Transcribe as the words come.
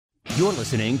You're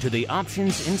listening to the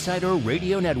Options Insider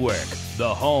Radio Network,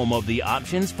 the home of the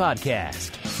Options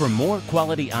Podcast. For more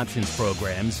quality options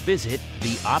programs, visit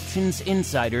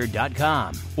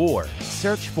theoptionsinsider.com or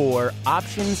search for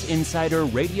Options Insider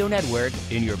Radio Network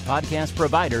in your podcast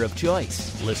provider of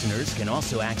choice. Listeners can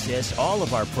also access all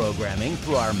of our programming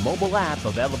through our mobile app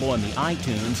available in the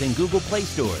iTunes and Google Play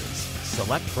stores.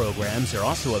 Select programs are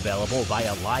also available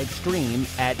via live stream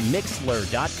at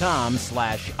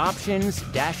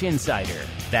mixlr.com/options-insider.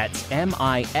 That's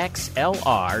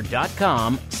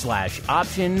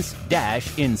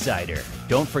mixlr.com/options-insider.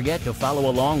 Don't forget to follow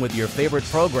along with your favorite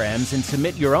programs and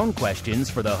submit your own questions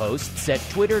for the hosts at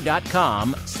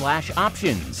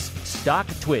twitter.com/options,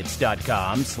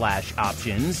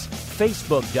 stocktwits.com/options,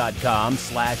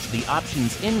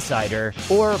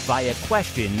 facebook.com/theoptionsinsider, or via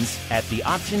questions at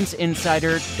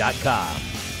theoptionsinsider.com.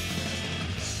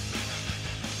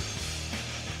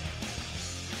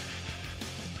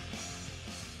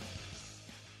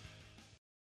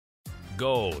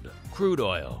 Gold, crude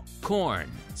oil, corn,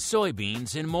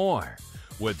 soybeans, and more.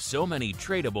 With so many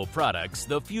tradable products,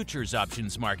 the futures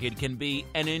options market can be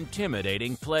an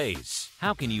intimidating place.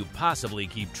 How can you possibly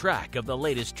keep track of the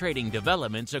latest trading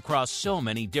developments across so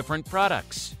many different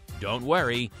products? Don't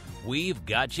worry, we've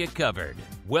got you covered.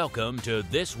 Welcome to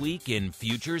This Week in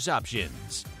Futures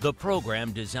Options, the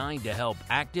program designed to help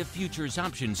active futures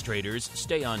options traders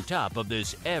stay on top of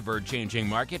this ever-changing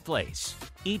marketplace.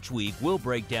 Each week, we'll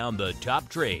break down the top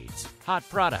trades, hot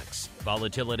products,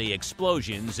 volatility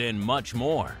explosions, and much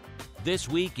more. This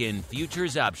Week in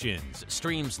Futures Options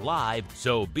streams live,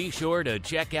 so be sure to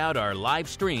check out our live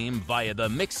stream via the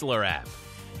Mixlr app.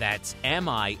 That's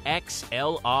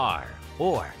MIXLR.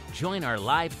 Or join our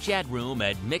live chat room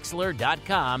at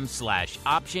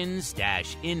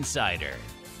mixlr.com/options-insider.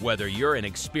 Whether you're an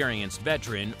experienced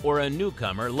veteran or a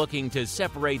newcomer looking to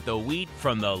separate the wheat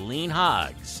from the lean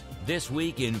hogs, This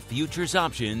Week in Futures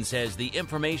Options has the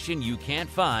information you can't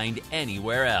find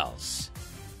anywhere else.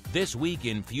 This Week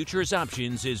in Futures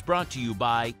Options is brought to you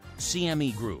by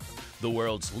CME Group, the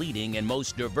world's leading and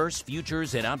most diverse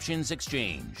futures and options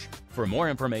exchange. For more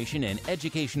information and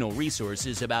educational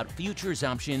resources about futures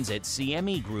options at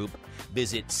CME Group,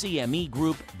 visit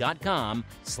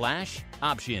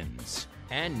cmegroup.com/options.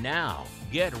 And now,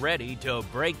 get ready to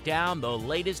break down the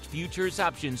latest futures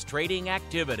options trading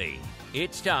activity.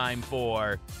 It's time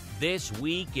for This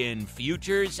Week in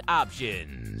Futures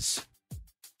Options.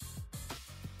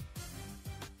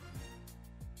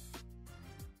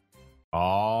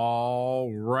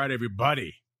 All right,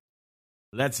 everybody.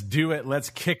 Let's do it. Let's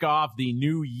kick off the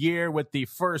new year with the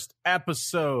first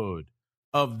episode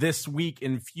of This Week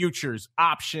in Futures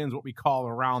Options, what we call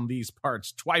around these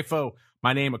parts TWIFO.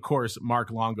 My name, of course, Mark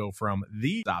Longo from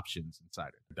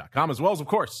theoptionsinsider.com, as well as, of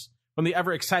course, from the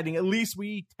ever-exciting, at least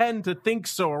we tend to think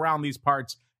so around these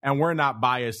parts, and we're not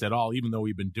biased at all, even though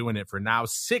we've been doing it for now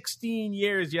 16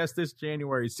 years. Yes, this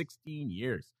January, 16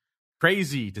 years.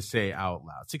 Crazy to say out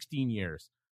loud. 16 years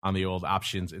on the old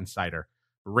Options Insider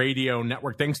Radio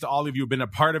Network. Thanks to all of you who've been a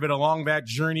part of it along that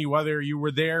journey, whether you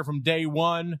were there from day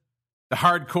one, the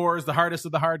hardcores, the hardest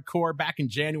of the hardcore, back in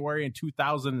January in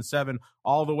 2007,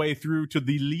 all the way through to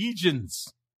the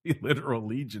legions, the literal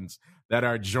legions that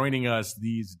are joining us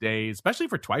these days, especially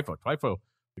for TWIFO. TWIFO,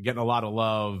 we're getting a lot of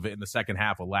love in the second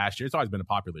half of last year. It's always been a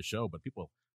popular show, but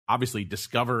people obviously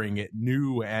discovering it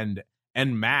new and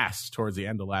en masse towards the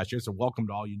end of last year. So welcome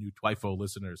to all you new TWIFO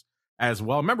listeners as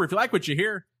well. Remember, if you like what you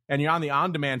hear and you're on the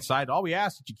on-demand side, all we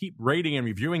ask is that you keep rating and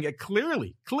reviewing it.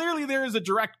 Clearly there is a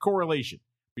direct correlation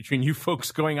between you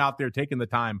folks going out there, taking the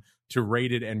time to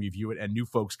rate it and review it, and new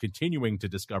folks continuing to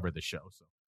discover the show. So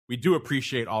we do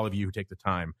appreciate all of you who take the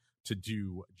time to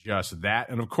do just that.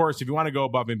 And of course, if you want to go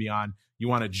above and beyond, you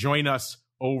want to join us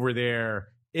over there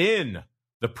in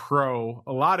the Pro.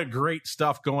 A lot of great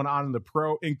stuff going on in the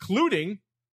Pro, including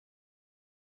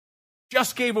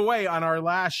just gave away on our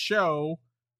last show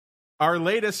our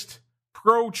latest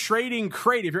Pro Trading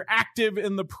Crate. If you're active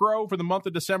in the Pro for the month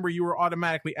of December, you were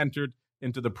automatically entered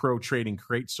into the Pro Trading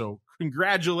Crate. So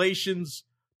congratulations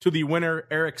to the winner,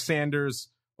 Eric Sanders,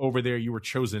 over there. You were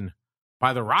chosen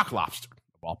by the Rock Lobster,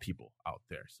 of all people out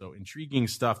there. So intriguing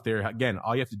stuff there. Again,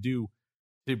 all you have to do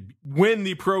to win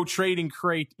the Pro Trading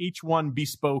Crate, each one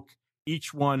bespoke,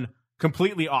 each one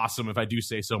completely awesome, if I do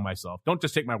say so myself. Don't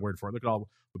just take my word for it. Look at all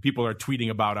what people are tweeting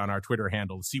about on our Twitter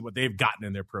handle to see what they've gotten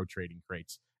in their Pro Trading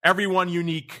Crates. Everyone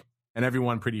unique and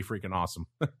everyone pretty freaking awesome.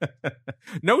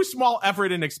 No small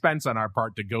effort and expense on our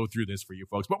part to go through this for you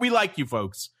folks, but we like you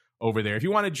folks over there. If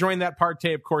you want to join that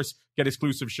partay, of course, get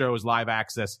exclusive shows, live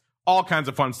access, all kinds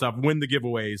of fun stuff. Win the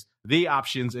giveaways.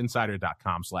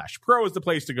 TheOptionsInsider.com/pro is the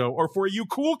place to go. Or for you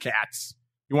cool cats,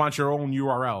 you want your own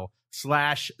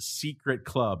URL/secret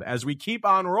club. As we keep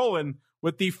on rolling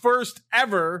with the first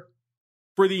ever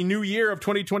for the new year of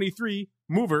 2023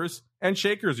 Movers and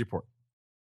Shakers report.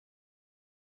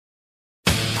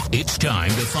 It's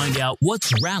time to find out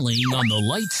what's rallying on the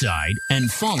light side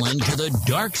and falling to the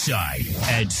dark side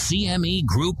at CME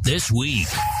Group this week.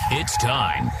 It's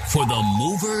time for the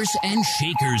Movers and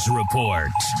Shakers report.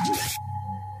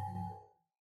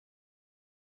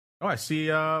 Oh, I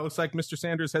see. Looks like Mr.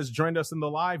 Sanders has joined us in the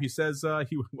live. He says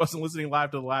he wasn't listening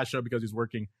live to the last show because he's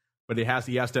working, but he has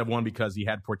to have one because he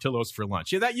had Portillo's for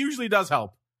lunch. Yeah, that usually does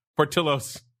help.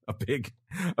 Portillo's a big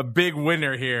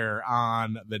winner here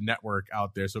on the network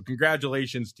out there. So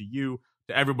congratulations to you,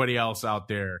 to everybody else out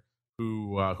there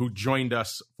who joined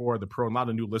us for the pro. A lot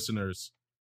of new listeners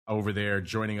over there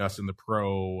joining us in the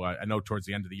pro. I know towards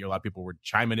the end of the year, a lot of people were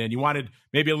chiming in. You wanted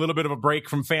maybe a little bit of a break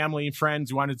from family and friends.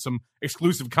 You wanted some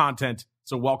exclusive content.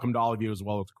 So welcome to all of you, as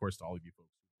well as, of course, to all of you folks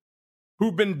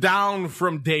who've been down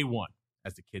from day one,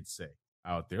 as the kids say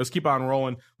out there. Let's keep on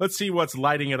rolling. Let's see what's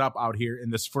lighting it up out here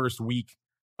in this first week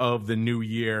of the new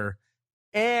year.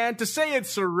 And to say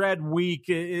it's a red week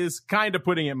is kind of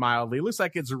putting it mildly. It looks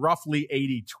like it's roughly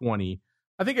 80-20.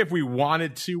 I think if we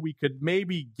wanted to, we could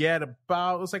maybe get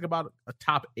about a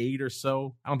top 8 or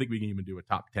so. I don't think we can even do a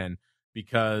top 10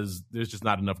 because there's just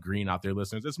not enough green out there,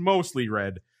 listeners. It's mostly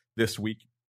red this week.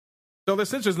 So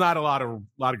since there's not a lot of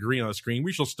green on the screen,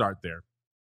 we shall start there.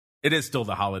 It is still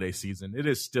the holiday season. It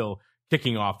is still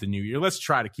kicking off the new year. Let's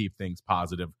try to keep things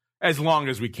positive as long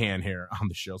as we can here on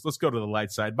the show. So let's go to the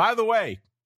light side. By the way,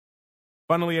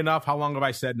 funnily enough, how long have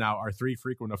I said now? Our 3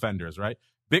 frequent offenders, right?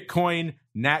 Bitcoin,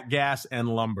 nat gas, and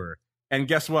lumber. And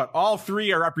guess what? All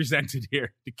 3 are represented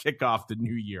here to kick off the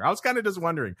new year. I was kind of just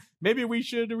wondering, maybe we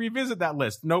should revisit that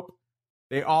list. Nope.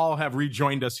 They all have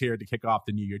rejoined us here to kick off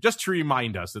the new year, just to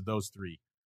remind us that those 3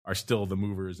 are still the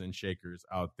movers and shakers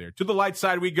out there. To the light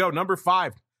side we go. Number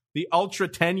 5, the Ultra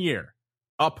 10-year,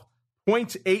 up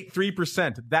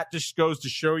 0.83%. That just goes to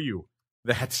show you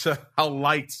that's how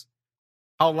light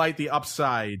the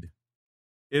upside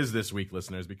is this week,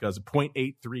 listeners, because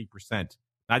 0.83%,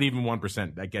 not even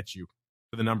 1%, that gets you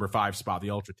to the number 5 spot, the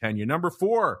Ultra 10-year. Number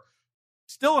 4,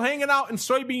 still hanging out in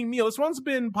soybean meal. This one's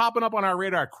been popping up on our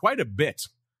radar quite a bit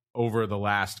over the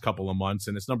last couple of months,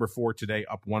 and it's number 4 today,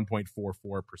 up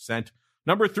 1.44%.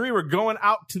 Number 3, we're going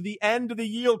out to the end of the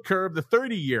yield curve, the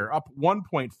 30-year, up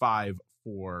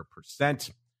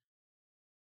 1.54%.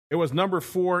 It was number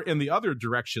 4 in the other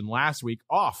direction last week,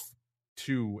 off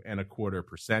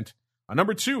 2.25%.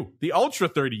 Number 2, the Ultra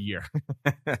 30-year.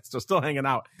 So still hanging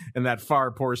out in that far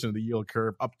portion of the yield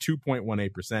curve, up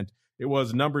 2.18%. It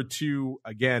was number 2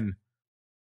 again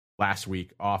last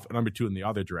week, off number 2 in the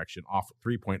other direction, off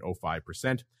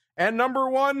 3.05%. And number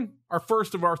 1, our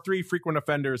first of our 3 frequent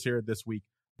offenders here this week,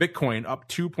 Bitcoin, up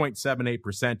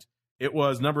 2.78%. It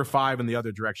was number 5 in the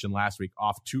other direction last week,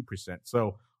 off 2%.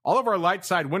 So all of our light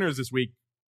side winners this week,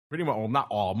 pretty much, well, not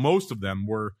all, most of them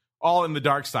were all in the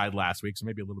dark side last week. So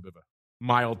maybe a little bit of a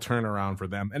mild turnaround for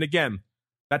them. And again,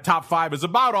 that top 5 is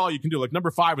about all you can do. Like number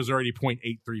 5 is already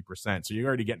 0.83%. So you're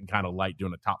already getting kind of light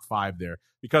doing a top 5 there,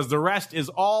 because the rest is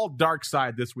all dark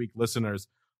side this week, listeners.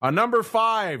 Number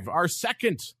 5, our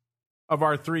second of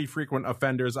our 3 frequent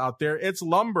offenders out there, it's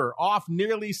lumber, off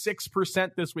nearly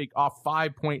 6% this week, off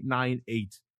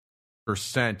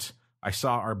 5.98%. I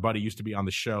saw our buddy used to be on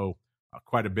the show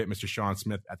quite a bit, Mr. Sean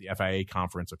Smith, at the FIA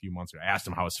conference a few months ago. I asked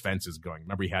him how his fence is going.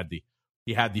 Remember, he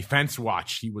had the fence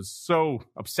watch. He was so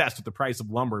obsessed with the price of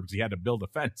lumber because he had to build a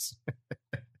fence.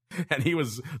 And he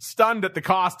was stunned at the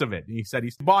cost of it. And he said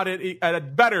he bought it at a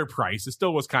better price. It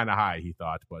still was kind of high, he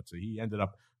thought, but he ended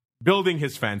up building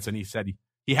his fence, and he said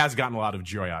he has gotten a lot of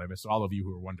joy out of it. So all of you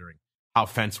who are wondering how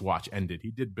Fence Watch ended,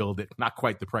 he did build it. Not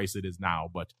quite the price it is now,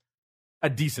 but a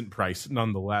decent price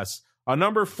nonetheless.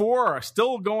 Number 4,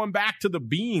 still going back to the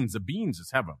beans. The beans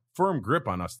just have a firm grip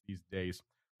on us these days.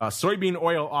 Soybean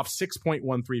oil off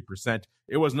 6.13%.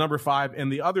 It was number 5 in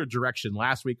the other direction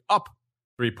last week, up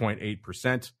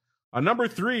 3.8%. Number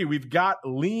 3, we've got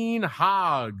lean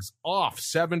hogs, off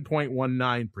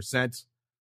 7.19%.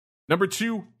 Number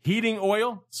 2, heating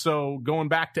oil. So going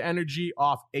back to energy,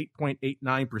 off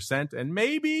 8.89%. And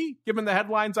maybe, given the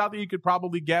headlines out there, you could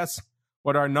probably guess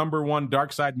what our number 1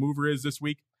 dark side mover is this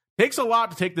week. Takes a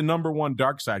lot to take the number 1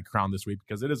 dark side crown this week,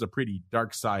 because it is a pretty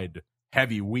dark side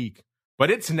heavy week.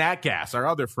 But it's nat gas, our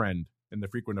other friend in the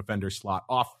frequent offender slot,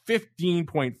 off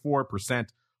 15.4%. A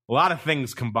lot of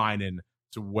things combining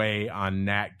to weigh on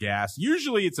nat gas.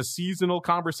 Usually it's a seasonal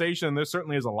conversation, and there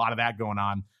certainly is a lot of that going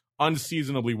on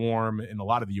unseasonably warm in a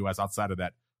lot of the U.S. outside of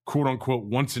that quote-unquote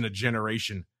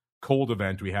once-in-a-generation cold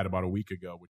event we had about a week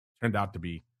ago, which turned out to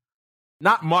be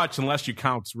not much unless you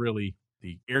count really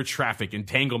the air traffic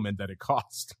entanglement that it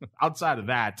caused. Outside of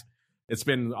that, it's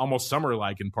been almost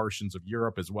summer-like in portions of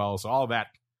Europe as well. So all of that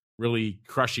really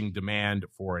crushing demand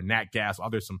for nat gas.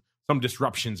 There's some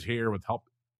disruptions here with help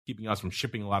keeping us from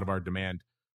shipping a lot of our demand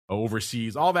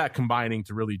overseas. All that combining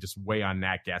to really just weigh on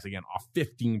nat gas, again, off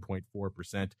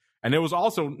 15.4%. And it was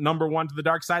also number one to the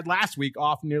dark side last week,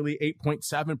 off nearly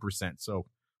 8.7%. So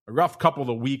a rough couple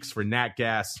of weeks for nat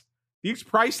gas. These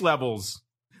price levels,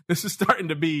 this is starting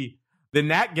to be the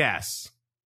nat gas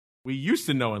we used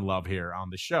to know and love here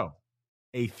on the show.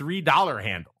 A $3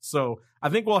 handle. So I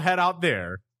think we'll head out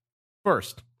there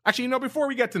first. Actually, before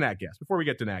we get to nat gas,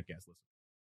 listen.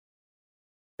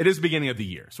 It is the beginning of the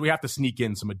year, so we have to sneak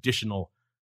in some additional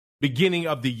beginning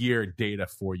of the year data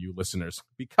for you listeners,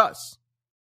 because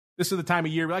this is the time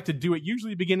of year we like to do it,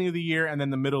 usually beginning of the year and then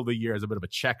the middle of the year as a bit of a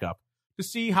checkup to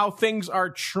see how things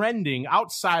are trending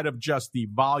outside of just the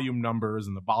volume numbers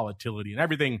and the volatility and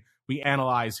everything we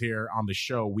analyze here on the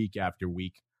show week after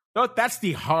week. But that's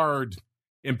the hard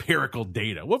empirical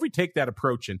data. What if we take that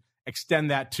approach and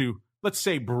extend that to, let's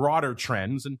say, broader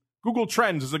trends? And Google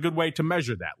Trends is a good way to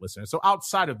measure that, listeners. So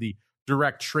outside of the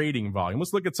direct trading volume,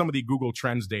 let's look at some of the Google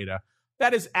Trends data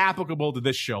that is applicable to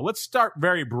this show. Let's start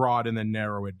very broad and then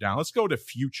narrow it down. Let's go to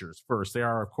futures first. They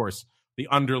are, of course, the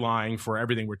underlying for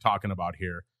everything we're talking about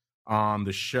here on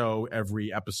the show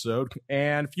every episode.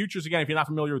 And futures, again, if you're not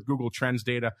familiar with Google Trends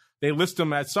data, they list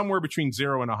them at somewhere between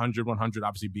 0 and 100, 100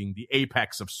 obviously being the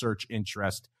apex of search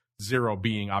interest, 0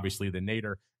 being obviously the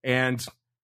nadir. And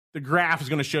the graph is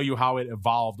going to show you how it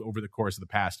evolved over the course of the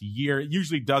past year. It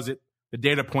usually does it. The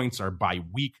data points are by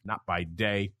week, not by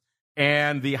day.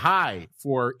 And the high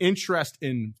for interest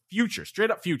in futures, straight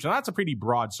up futures. Now, that's a pretty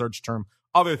broad search term.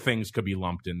 Other things could be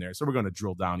lumped in there. So we're going to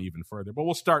drill down even further. But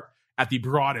we'll start at the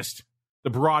broadest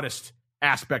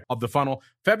aspect of the funnel.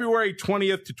 February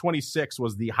 20th to 26th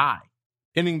was the high,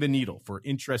 hitting the needle for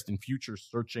interest in futures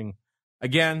searching.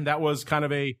 Again, that was kind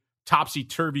of a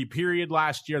topsy-turvy period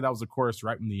last year. That was, of course,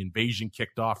 right when the invasion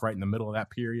kicked off, right in the middle of that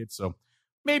period. So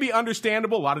maybe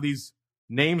understandable. A lot of these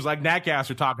names like nat gas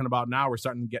we're talking about now, we're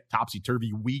starting to get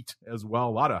topsy-turvy wheat as well.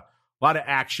 A lot of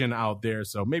action out there.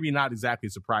 So maybe not exactly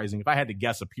surprising. If I had to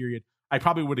guess a period, I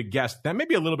probably would have guessed that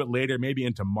maybe a little bit later, maybe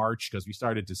into March, because we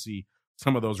started to see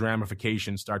some of those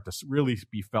ramifications start to really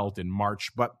be felt in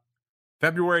March. But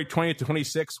February 20th to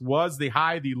 26th was the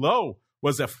high. The low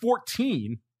was a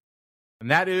 14.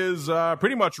 And that is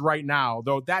pretty much right now,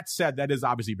 though that said, that is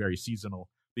obviously very seasonal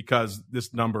because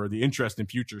this number, the interest in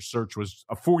futures search, was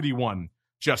a 41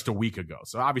 just a week ago.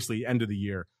 So obviously, end of the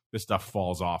year, this stuff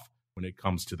falls off when it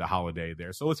comes to the holiday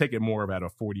there. So let's take it more about a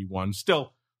 41.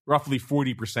 Still, roughly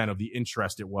 40% of the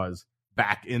interest it was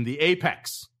back in the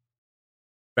apex,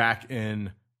 back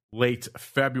in late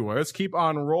February. Let's keep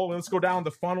on rolling. Let's go down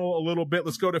the funnel a little bit.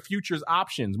 Let's go to futures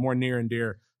options, more near and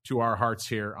dear to our hearts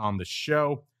here on the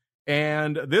show.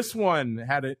 And this one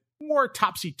had a more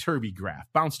topsy-turvy graph,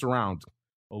 bounced around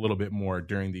a little bit more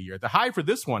during the year. The high for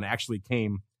this one actually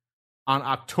came on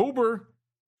October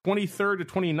 23rd to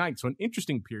 29th, so an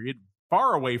interesting period,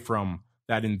 far away from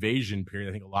that invasion period.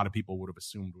 I think a lot of people would have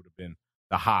assumed would have been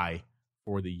the high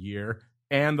for the year.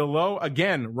 And the low,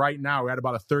 again, right now, we're at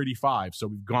about a 35. So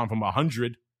we've gone from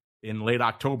 100 in late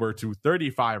October to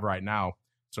 35 right now.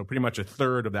 So pretty much a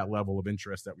third of that level of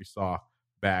interest that we saw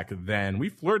back then. We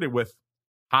flirted with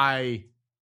high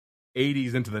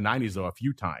 80s into the 90s, though, a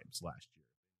few times last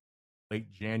year.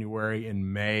 Late January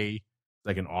and May,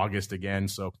 like in August again.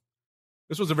 So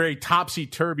this was a very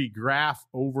topsy-turvy graph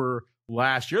over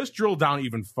last year. Let's drill down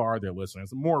even farther,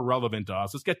 listeners. More relevant to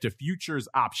us. Let's get to futures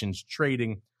options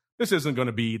trading. This isn't going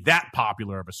to be that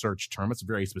popular of a search term. It's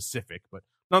very specific, but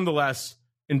nonetheless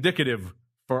indicative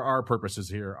for our purposes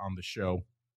here on the show.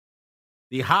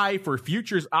 The high for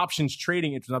futures options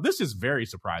trading interest. Now, this is very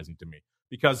surprising to me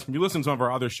because if you listen to some of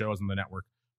our other shows on the network,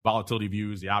 Volatility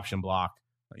Views, the Option Block,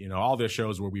 all the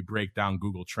shows where we break down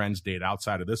Google Trends data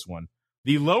outside of this one,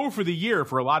 the low for the year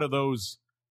for a lot of those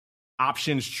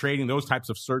options trading, those types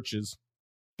of searches,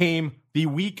 came the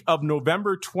week of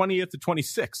November 20th to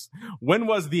 26th. When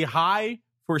was the high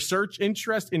for search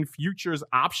interest in futures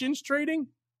options trading?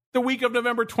 The week of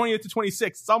November 20th to 26th.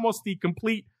 It's almost the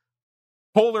complete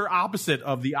polar opposite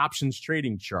of the options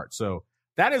trading chart. So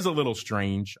that is a little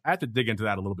strange. I have to dig into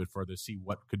that a little bit further to see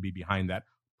what could be behind that.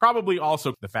 Probably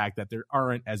also the fact that there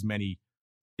aren't as many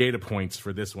data points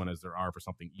for this one as there are for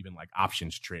something even like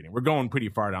options trading. We're going pretty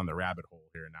far down the rabbit hole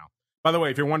here now. By the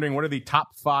way, if you're wondering what are the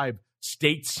top 5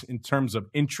 states in terms of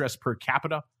interest per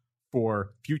capita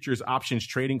for futures options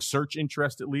trading, search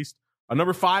interest at least.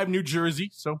 Number 5, New Jersey.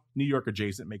 So New York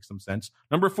adjacent makes some sense.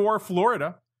 Number 4,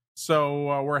 Florida.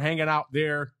 So we're hanging out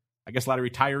there. I guess a lot of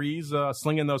retirees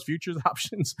slinging those futures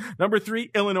options. Number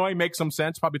 3, Illinois makes some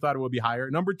sense. Probably thought it would be higher.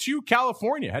 Number 2,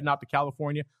 California. Heading out to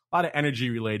California. A lot of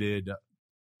energy-related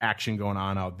action going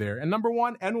on out there. And number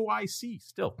 1, NYC.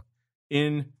 Still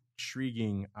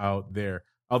intriguing out there.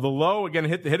 The low, again,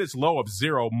 hit its low of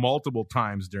 0 multiple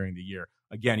times during the year.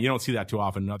 Again, you don't see that too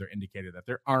often. Another indicator that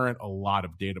there aren't a lot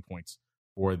of data points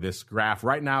for this graph.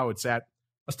 Right now, it's at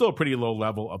still a pretty low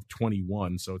level of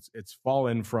 21. So it's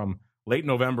fallen from late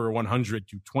November 100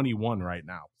 to 21 right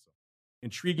now. So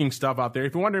intriguing stuff out there.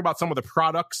 If you're wondering about some of the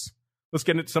products, let's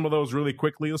get into some of those really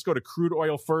quickly. Let's go to crude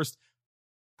oil first.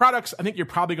 Products, I think you're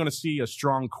probably going to see a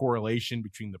strong correlation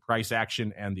between the price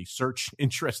action and the search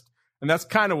interest. And that's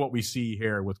kind of what we see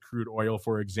here with crude oil,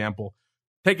 for example.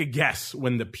 Take a guess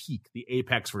when the peak, the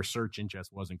apex for search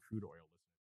interest was in crude oil.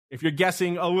 If you're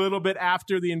guessing a little bit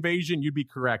after the invasion, you'd be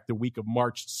correct. The week of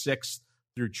March 6th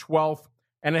through 12th.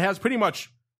 And it has pretty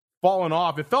much fallen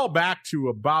off. It fell back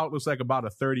to looks like about a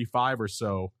 35 or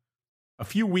so a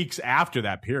few weeks after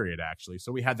that period, actually.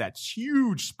 So we had that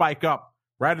huge spike up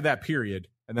right at that period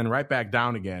and then right back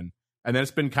down again. And then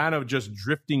it's been kind of just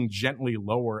drifting gently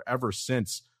lower ever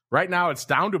since. Right now, it's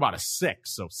down to about a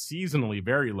 6, so seasonally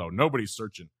very low. Nobody's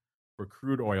searching for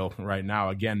crude oil right now.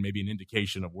 Again, maybe an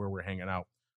indication of where we're hanging out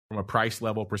from a price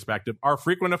level perspective. Our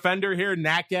frequent offender here,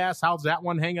 nat gas, how's that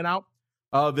one hanging out?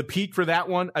 The peak for that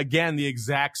one, again, the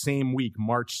exact same week,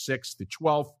 March 6th to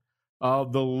 12th.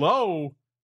 The low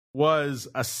was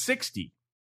a 60,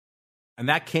 and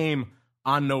that came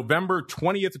on November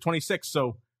 20th to 26th.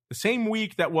 So the same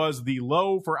week that was the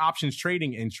low for options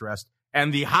trading interest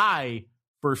and the high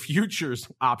for futures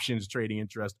options trading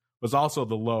interest was also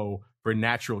the low for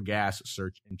natural gas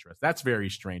search interest. That's very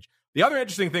strange. The other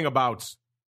interesting thing about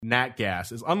nat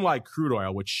gas is, unlike crude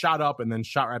oil, which shot up and then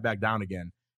shot right back down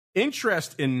again,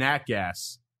 interest in nat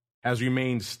gas has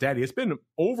remained steady. It's been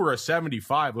over a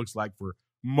 75, looks like, for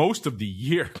most of the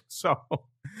year. So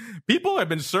people have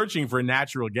been searching for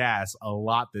natural gas a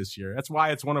lot this year. That's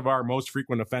why it's one of our most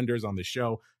frequent offenders on the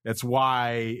show. That's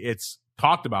why it's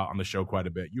talked about on the show quite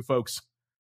a bit. You folks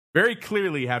very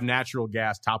clearly have natural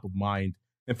gas top of mind.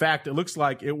 In fact, it looks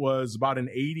like it was about an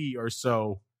 80 or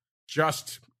so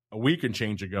just a week and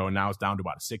change ago, and now it's down to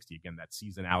about a 60 again, that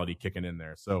seasonality kicking in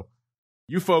there. So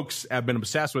you folks have been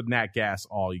obsessed with nat gas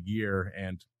all year,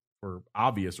 and for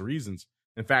obvious reasons.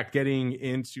 In fact, getting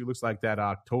into, looks like that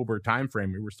October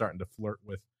timeframe, we were starting to flirt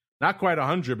with not quite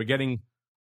 100, but getting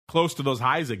close to those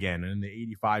highs again in the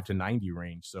 85 to 90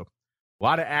 range. So a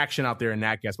lot of action out there in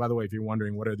nat gas. By the way, if you're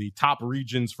wondering what are the top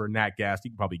regions for nat gas,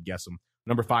 you can probably guess them.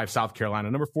 Number 5, South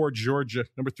Carolina. Number 4, Georgia.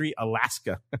 Number 3,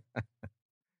 Alaska.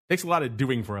 Takes a lot of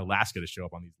doing for Alaska to show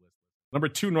up on these lists. Number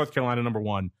 2, North Carolina. Number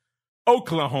 1,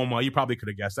 Oklahoma. You probably could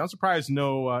have guessed. I'm surprised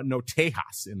no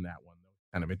Tejas in that one.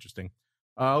 Kind of interesting.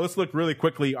 Let's look really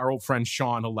quickly. Our old friend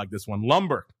Sean, he'll like this one.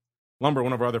 Lumber,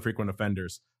 one of our other frequent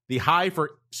offenders. The high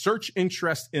for search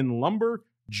interest in lumber,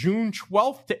 June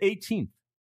 12th to 18th.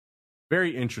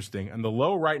 Very interesting. And the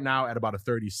low right now at about a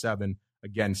 37.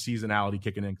 Again, seasonality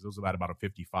kicking in because it was about a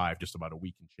 55 just about a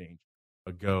week and change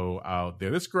ago out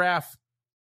there. This graph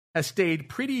has stayed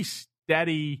pretty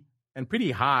steady and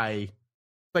pretty high,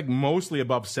 like mostly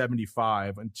above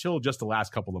 75 until just the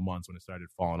last couple of months when it started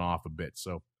falling off a bit.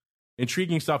 So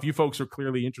intriguing stuff. You folks are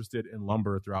clearly interested in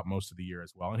lumber throughout most of the year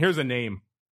as well. And here's a name.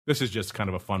 This is just kind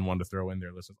of a fun one to throw in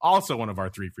there. Listen, also one of our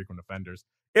 3 frequent offenders.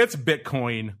 It's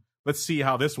Bitcoin. Let's see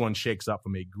how this one shakes up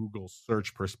from a Google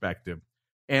search perspective.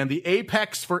 And the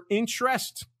apex for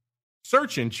interest,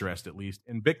 search interest at least,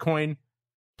 in Bitcoin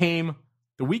came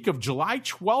the week of July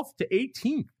 12th to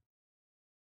 18th.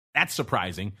 That's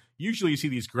surprising. Usually you see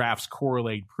these graphs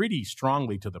correlate pretty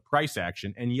strongly to the price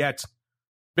action, and yet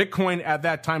Bitcoin at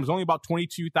that time was only about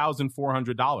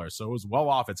 $22,400, so it was well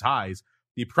off its highs.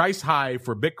 The price high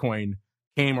for Bitcoin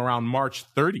came around March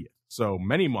 30th, so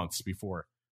many months before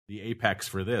the apex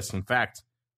for this. In fact,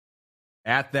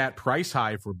 at that price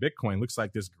high for Bitcoin, looks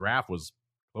like this graph was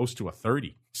close to a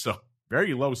 30. So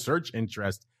very low search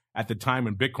interest at the time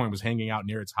when Bitcoin was hanging out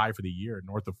near its high for the year,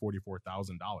 north of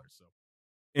 $44,000. So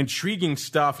intriguing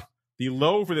stuff. The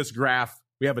low for this graph,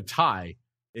 we have a tie.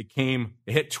 It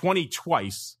hit 20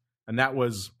 twice, and that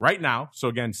was right now. So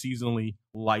again, seasonally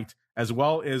light, as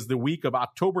well as the week of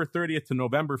October 30th to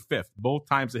November 5th. Both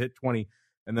times it hit 20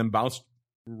 and then bounced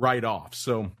right off.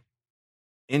 So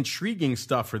intriguing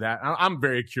stuff for that. I'm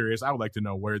very curious. I would like to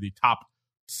know where the top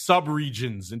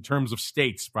sub-regions in terms of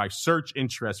states by search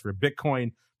interest for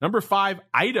Bitcoin. Number 5,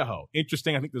 Idaho.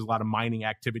 Interesting. I think there's a lot of mining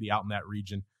activity out in that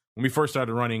region. When we first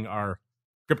started running our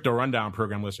Crypto Rundown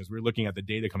program, listeners, we were looking at the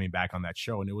data coming back on that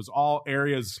show, and it was all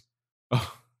areas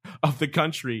of the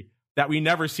country that we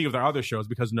never see with our other shows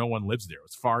because no one lives there.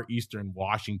 It's far eastern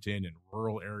Washington and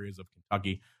rural areas of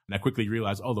Kentucky. And I quickly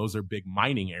realized, those are big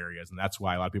mining areas, and that's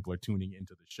why a lot of people are tuning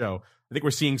into the show. I think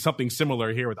we're seeing something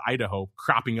similar here with Idaho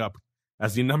cropping up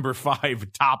as the number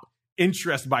 5 top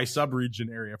interest by subregion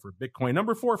area for Bitcoin.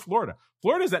 Number 4, Florida.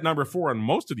 Florida's at number 4 on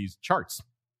most of these charts.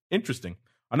 Interesting.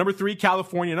 Number 3,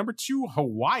 California. Number 2,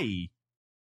 Hawaii.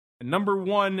 And number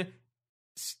 1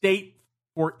 state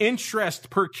for interest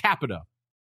per capita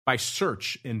by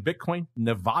search in Bitcoin,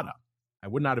 Nevada. I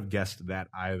would not have guessed that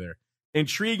either.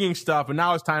 Intriguing stuff. And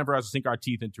now it's time for us to sink our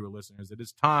teeth into it, listeners. It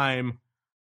is time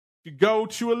to go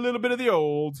to a little bit of the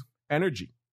old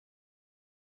energy.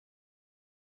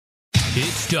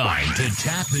 It's time to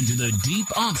tap into the deep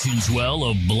options well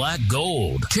of black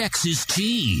gold, Texas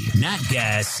tea, nat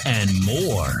gas, and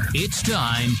more. It's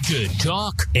time to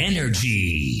talk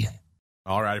energy.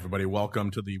 All right, everybody, welcome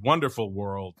to the wonderful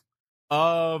world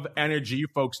of energy. You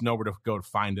folks know where to go to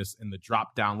find us in the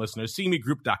drop-down, listeners.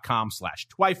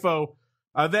 CMEgroup.com/TWIFO.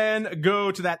 Then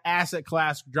go to that asset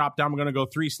class drop-down. We're going to go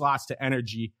 3 slots to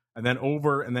energy, and then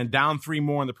over and then down 3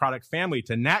 more in the product family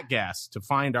to nat gas to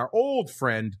find our old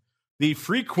friend, the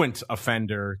frequent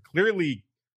offender. Clearly,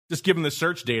 just given the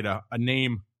search data, a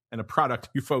name and a product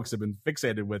you folks have been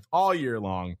fixated with all year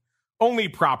long. Only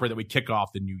proper that we kick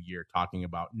off the new year talking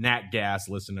about nat gas,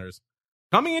 listeners.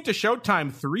 Coming into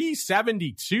Showtime,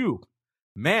 372.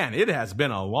 Man, it has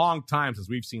been a long time since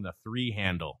we've seen a 3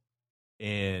 handle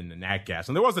in nat gas.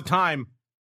 And there was a time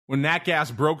when nat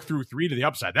gas broke through 3 to the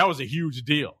upside. That was a huge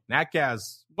deal. Nat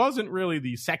gas wasn't really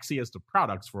the sexiest of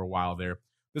products for a while there.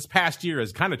 This past year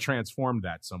has kind of transformed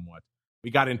that somewhat. We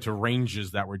got into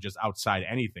ranges that were just outside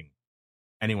anything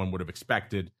anyone would have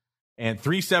expected. And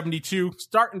 372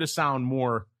 starting to sound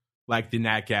more like the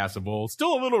nat gas of old.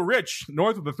 Still a little rich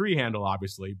north of the 3 handle,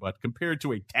 obviously, but compared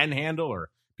to a 10 handle, or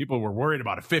people were worried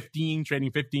about a 15,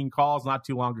 trading 15 calls not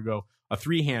too long ago, a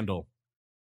 3 handle,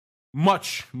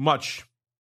 much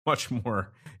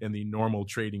more in the normal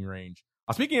trading range.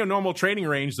 Speaking of normal trading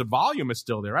range, the volume is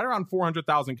still there, right around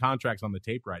 400,000 contracts on the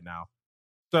tape right now.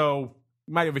 So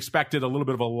you might have expected a little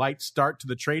bit of a light start to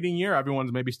the trading year.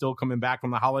 Everyone's maybe still coming back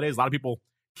from the holidays. A lot of people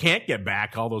can't get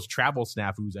back. All those travel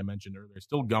snafus I mentioned earlier,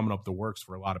 still gumming up the works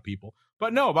for a lot of people.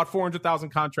 But no, about 400,000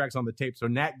 contracts on the tape. So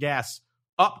nat gas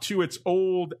up to its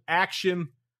old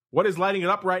action. What is lighting it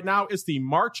up right now is the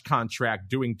March contract,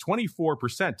 doing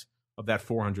 24% of that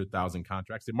 400,000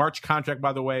 contracts. The March contract,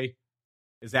 by the way,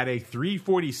 is at a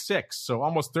 346, so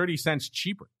almost 30 cents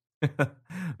cheaper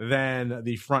than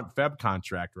the front Feb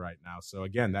contract right now. So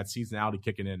again, that seasonality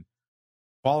kicking in,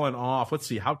 falling off. Let's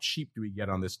see, how cheap do we get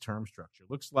on this term structure?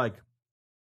 Looks like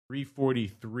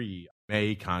 343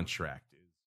 May contract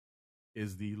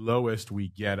is the lowest we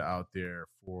get out there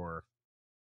for.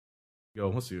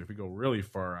 Let's see if we go really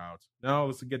far out.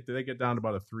 No, they get down to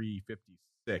about a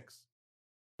 356.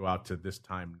 Go out to this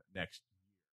time next.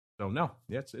 So no,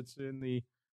 it's in the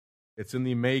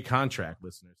May contract,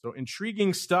 listeners. So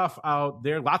intriguing stuff out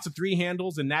there. Lots of 3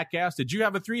 handles in nat gas. Did you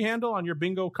have a 3 handle on your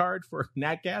bingo card for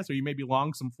nat gas, or you maybe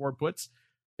long some 4 puts?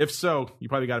 If so, you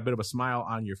probably got a bit of a smile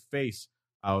on your face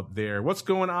out there. What's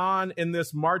going on in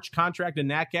this March contract in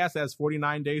nat gas? That has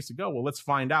 49 days to go. Well, let's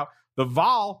find out. The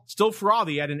vol still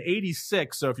frothy at an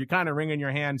 86. So if you're kind of wringing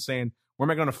your hand saying, where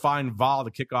am I going to find vol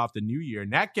to kick off the new year?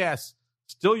 Nat gas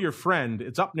still your friend.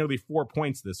 It's up nearly 4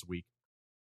 points this week.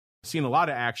 Seen a lot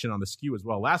of action on the skew as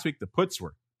well. Last week, the puts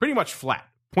were pretty much flat,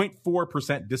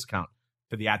 0.4% discount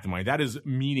to the at the money. That is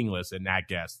meaningless in nat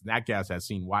gas. Nat gas has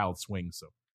seen wild swings, so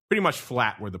pretty much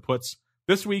flat were the puts.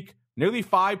 This week, nearly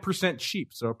 5%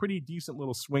 cheap, so a pretty decent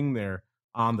little swing there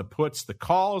on the puts. The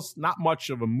calls, not much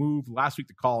of a move. Last week,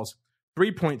 the calls,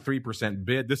 3.3%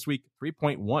 bid. This week,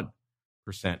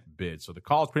 3.1% bid. So the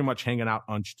calls pretty much hanging out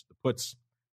unched. The puts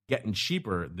getting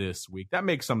cheaper this week. That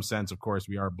makes some sense. Of course,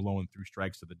 we are blowing through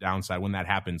strikes to the downside. When that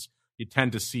happens, you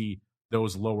tend to see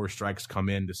those lower strikes come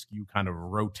in. The skew kind of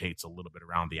rotates a little bit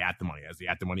around the at the money. As the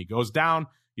at the money goes down,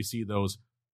 you see those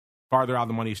farther out of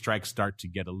the money strikes start to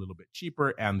get a little bit cheaper,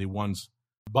 and the ones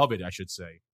above it, I should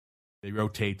say, they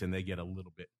rotate and they get a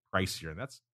little bit pricier. And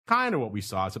that's kind of what we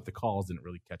saw, except the calls didn't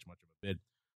really catch much of a bid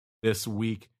this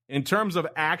week. In terms of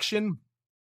action,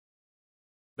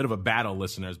 bit of a battle,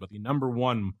 listeners, but the number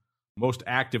 1 most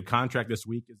active contract this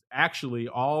week is actually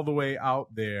all the way out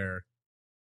there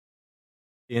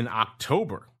in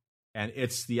October, and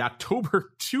it's the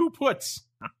October 2 puts.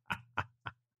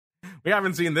 We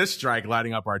haven't seen this strike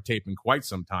lighting up our tape in quite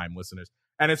some time, listeners.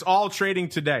 And it's all trading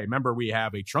today. Remember, we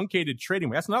have a truncated trading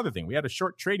week. That's another thing. We had a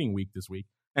short trading week this week,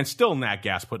 and still Nat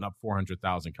Gas putting up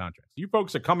 400,000 contracts. You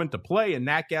folks are coming to play in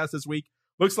Nat Gas this week.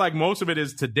 Looks like most of it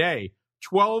is today.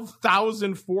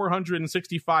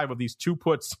 12,465 of these two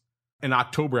puts in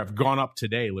October have gone up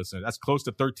today, listeners. That's close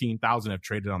to 13,000 have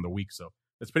traded on the week. So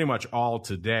it's pretty much all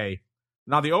today.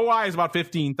 Now, the OI is about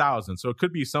 15,000, so it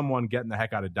could be someone getting the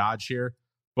heck out of Dodge here,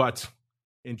 but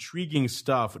intriguing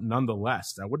stuff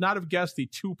nonetheless. I would not have guessed the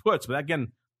two puts, but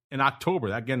again, in October,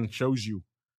 that again shows you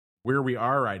where we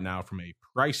are right now from a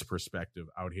price perspective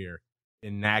out here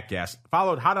in Nat Gas.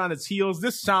 Followed hot on its heels.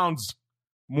 This sounds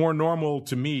more normal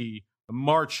to me. The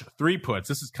March 3 puts.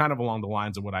 This is kind of along the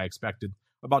lines of what I expected.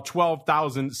 About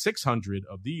 12,600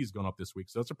 of these going up this week,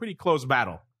 so it's a pretty close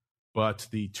battle. But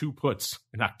the two puts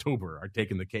in October are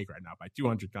taking the cake right now by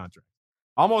 200 contracts.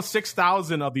 Almost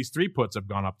 6,000 of these 3 puts have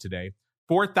gone up today.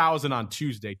 4,000 on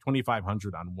Tuesday,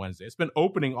 2,500 on Wednesday. It's been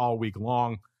opening all week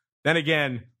long. Then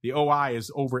again, the OI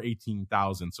is over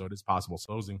 18,000, so it is possible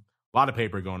closing. A lot of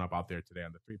paper going up out there today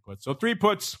on the 3 puts. So 3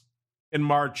 puts in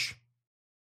March,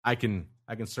 I can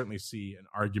certainly see an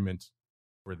argument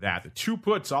for that. The 2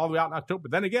 puts all the way out in October.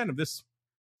 Then again, if this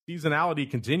seasonality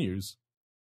continues,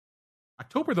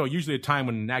 October, though, usually a time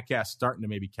when Nat Gas starting to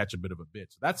maybe catch a bit of a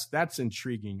bid. So that's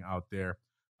intriguing out there.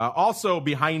 Also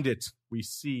behind it, we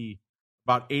see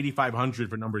about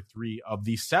 8,500 for number 3 of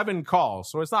the 7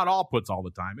 calls. So it's not all puts all the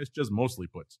time. It's just mostly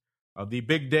puts. The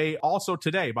big day also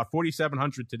today, about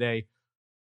 4,700 today,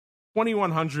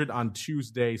 2,100 on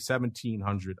Tuesday,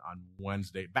 1,700 on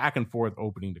Wednesday. Back and forth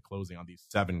opening to closing on these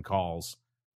 7 calls.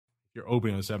 If you're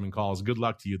opening the 7 calls, good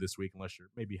luck to you this week, unless you're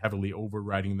maybe heavily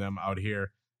overriding them out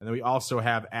here. And then we also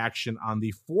have action on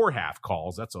the 4.5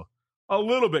 calls. That's a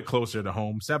little bit closer to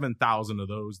home. 7,000 of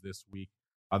those this week.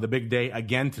 The big day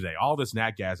again today. All this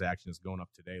Nat Gas action is going up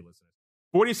today, listeners.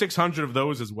 4,600 of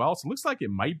those as well. So it looks like it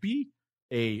might be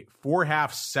a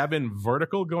 4.5, 7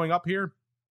 vertical going up here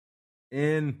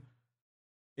in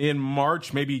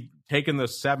March. Maybe taking the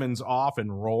 7s off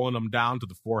and rolling them down to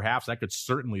the 4.5s. I could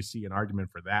certainly see an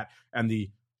argument for that. And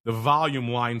the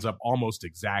volume lines up almost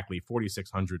exactly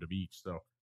 4,600 of each. So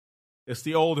it's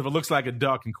the old, if it looks like a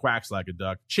duck and quacks like a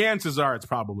duck, chances are it's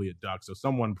probably a duck. So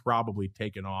someone probably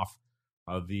taken off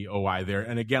the OI there.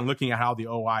 And again, looking at how the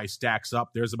OI stacks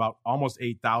up, there's about almost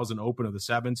 8,000 open of the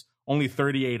 7s, only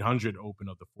 3,800 open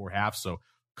of the 4.5s. So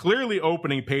clearly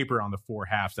opening paper on the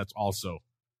 4.5s. That's also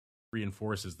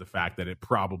reinforces the fact that it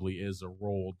probably is a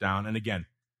roll down. And again,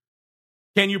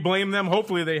 can you blame them?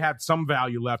 Hopefully they had some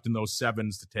value left in those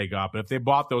 7s to take up. But if they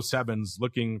bought those 7s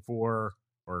looking for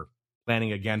or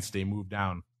planning against a move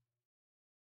down,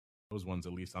 those ones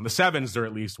at least on the 7s, they're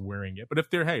at least wearing it. But if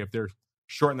they're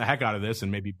shorting the heck out of this and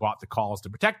maybe bought the calls to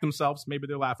protect themselves, maybe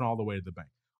they're laughing all the way to the bank.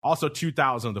 Also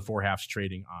 2,000 of the 4.5s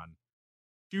trading on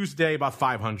Tuesday, about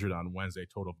 500 on Wednesday,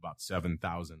 total of about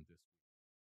 7,000 this week.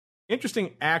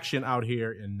 Interesting action out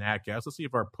here in Nat Gas. Let's see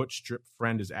if our put strip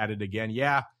friend is at it again.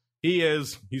 Yeah, he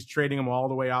is. He's trading them all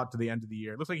the way out to the end of the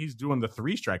year. Looks like he's doing the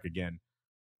 3 strike again.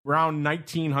 Around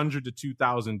 1,900 to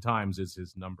 2,000 times is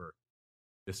his number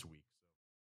this week.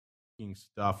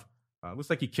 Stuff. Looks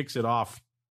like he kicks it off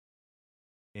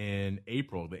in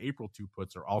April. The April 2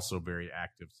 puts are also very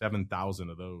active. 7,000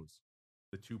 of those.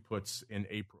 The 2 puts in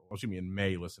in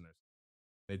May, listeners.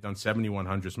 They've done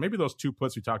 7,100. So maybe those 2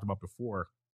 puts we talked about before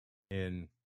in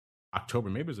October,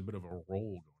 maybe there's a bit of a roll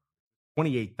going on.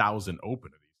 28,000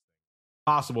 open of these things.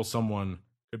 Possible someone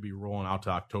could be rolling out to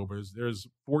October. There's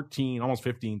 14, almost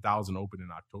 15,000 open in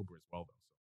October as well, though.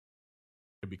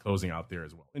 So could be closing out there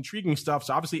as well. Intriguing stuff.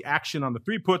 So obviously action on the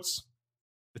 3 puts,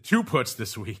 the 2 puts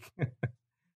this week,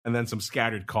 and then some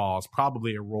scattered calls.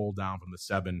 Probably a roll down from the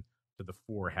 7 to the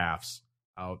 4.5s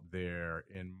out there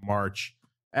in March.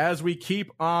 As we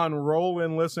keep on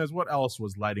rolling, listeners, what else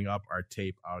was lighting up our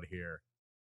tape out here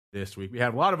this week? We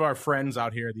had a lot of our friends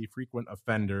out here, the frequent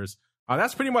offenders.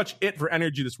 That's pretty much it for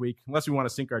energy this week, unless we want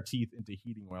to sink our teeth into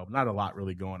heating oil. Not a lot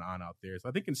really going on out there. So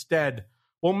I think instead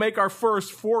we'll make our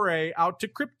first foray out to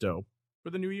crypto for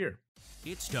the new year.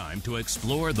 It's time to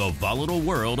explore the volatile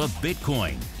world of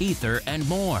Bitcoin, Ether, and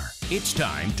more. It's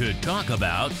time to talk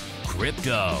about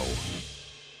crypto.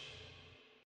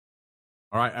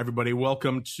 All right, everybody,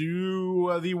 welcome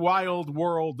to the wild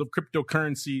world of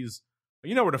cryptocurrencies.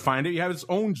 You know where to find it. You have its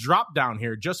own drop down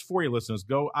here just for you, listeners.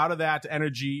 Go out of that to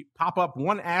energy, pop up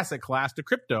one asset class to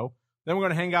crypto. Then we're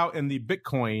going to hang out in the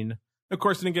Bitcoin. Of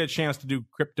course, didn't get a chance to do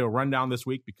crypto rundown this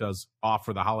week because off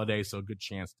for the holiday, so a good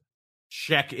chance to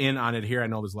check in on it here. I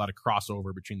know there's a lot of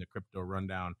crossover between the crypto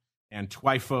rundown and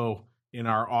TWIFO in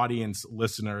our audience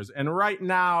listeners. And right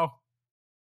now,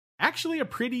 actually a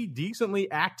pretty decently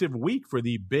active week for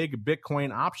the big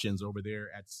Bitcoin options over there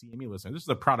at CME. Listen, this is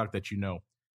a product that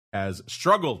has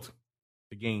struggled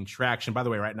to gain traction. By the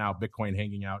way, right now, Bitcoin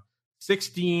hanging out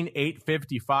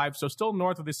 16,855, so still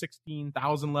north of the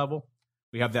 16,000 level.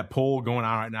 We have that poll going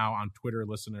on right now on Twitter,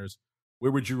 listeners.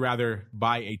 Where would you rather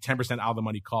buy a 10% out of the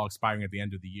money call expiring at the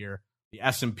end of the year? The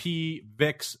S&P,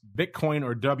 VIX, Bitcoin,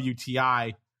 or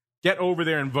WTI? Get over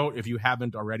there and vote if you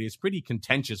haven't already. It's pretty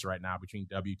contentious right now between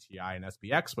WTI and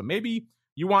SPX, but maybe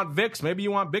you want VIX, maybe you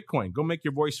want Bitcoin. Go make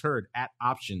your voice heard. At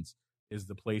Options is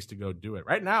the place to go do it.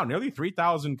 Right now, nearly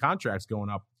 3,000 contracts going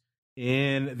up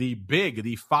in the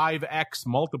 5X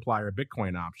multiplier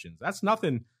Bitcoin options. That's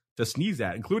nothing to sneeze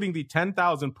at, including the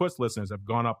 10,000 puts listeners have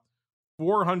gone up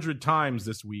 400 times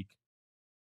this week.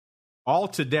 All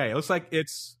today. It looks like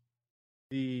it's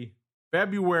the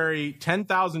February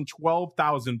 10,000,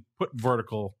 12,000 put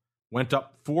vertical went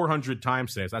up 400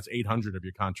 times today. So that's 800 of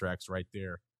your contracts right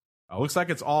there. Looks like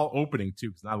it's all opening too,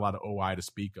 because not a lot of OI to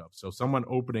speak of. So someone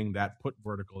opening that put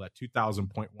vertical, that 2,000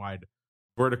 point wide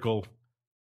vertical,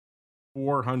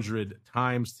 400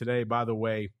 times today. By the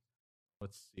way,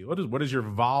 let's see. What is your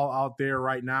vol out there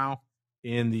right now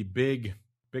in the big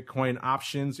Bitcoin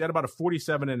options? You had about a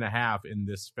 47.5 in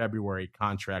this February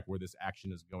contract where this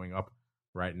action is going up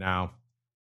right now.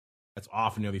 That's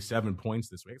off nearly 7 points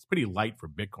this week. It's pretty light for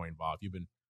Bitcoin vol. If you've been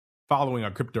following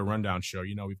our Crypto Rundown show,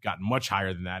 you know we've gotten much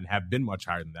higher than that and have been much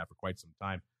higher than that for quite some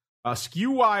time.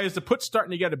 Skew-wise, the put's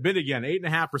starting to get a bid again.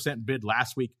 8.5% bid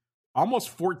last week.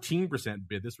 Almost 14%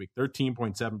 bid this week.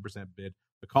 13.7% bid.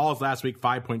 The calls last week,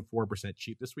 5.4%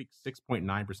 cheap. This week,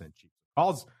 6.9% cheap.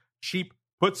 Calls cheap,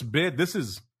 puts bid. This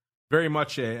is very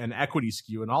much an equity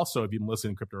skew. And also, if you've been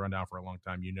listening to Crypto Rundown for a long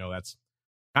time, you know that's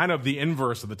kind of the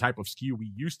inverse of the type of skew we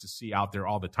used to see out there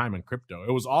all the time in crypto.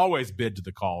 It was always bid to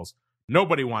the calls.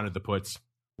 Nobody wanted the puts.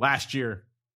 Last year,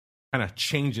 kind of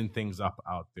changing things up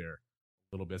out there a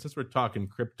little bit. Since we're talking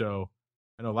crypto,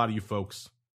 I know a lot of you folks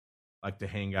like to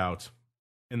hang out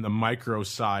in the micro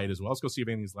side as well. Let's go see if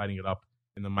anything's lighting it up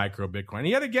in the micro Bitcoin. And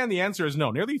yet again, the answer is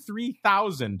no. Nearly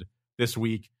 3,000 this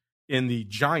week in the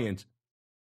giant,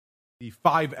 the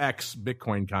 5X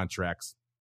Bitcoin contracts,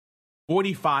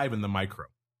 45 in the micro.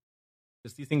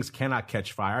 Just these things cannot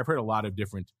catch fire. I've heard a lot of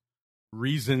different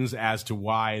reasons as to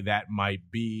why that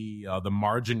might be. The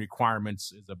margin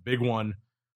requirements is a big one.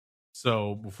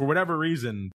 So for whatever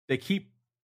reason, they keep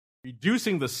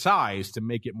reducing the size to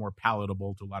make it more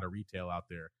palatable to a lot of retail out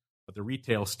there. But the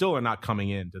retail still are not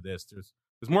coming into this. There's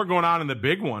more going on in the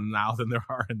big one now than there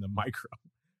are in the micro.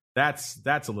 That's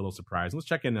a little surprising. Let's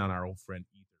check in on our old friend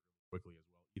Ether quickly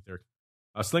as well. Ether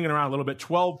slinging around a little bit,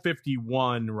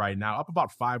 1251 right now, up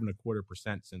about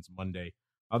 5.25% since Monday.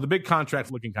 The big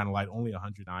contract's looking kind of light, only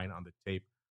 109 on the tape.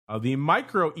 The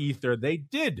micro Ether, they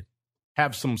did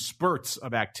have some spurts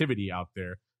of activity out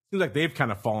there. Seems like they've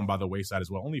kind of fallen by the wayside as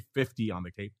well. Only 50 on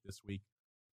the tape this week.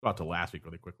 Go out to last week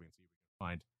really quickly and see if we can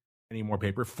find any more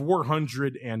paper.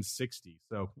 460.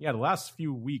 So, yeah, the last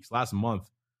few weeks, last month,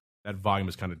 that volume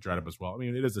has kind of dried up as well. I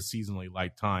mean, it is a seasonally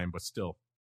light time, but still.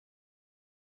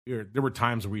 There were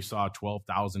times where we saw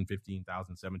 12,000,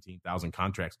 15,000, 17,000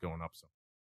 contracts going up. So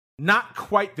not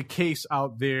quite the case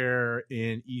out there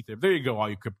in Ether. There you go, all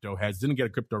you crypto heads. Didn't get a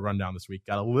crypto rundown this week.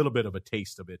 Got a little bit of a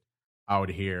taste of it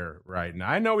out here right now.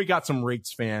 I know we got some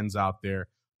rates fans out there.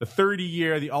 The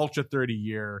 30-year, the Ultra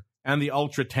 30-year, and the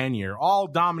Ultra 10-year all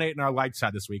dominating our light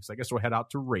side this week. So I guess we'll head out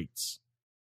to rates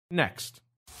next.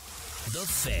 The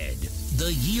Fed,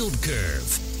 the yield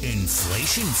curve,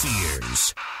 inflation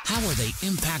fears. How are they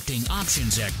impacting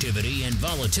options activity and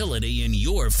volatility in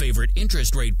your favorite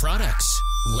interest rate products?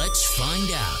 Let's find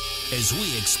out as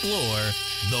we explore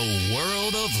the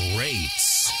world of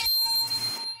rates.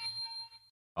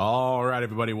 All right,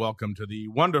 everybody, welcome to the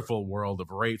wonderful world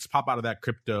of rates. Pop out of that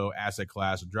crypto asset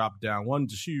class, drop down 1,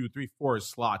 2, 3, 4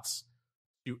 slots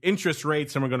to interest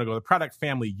rates, and we're going to go to the product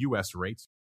family U.S. rates.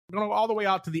 We're going to go all the way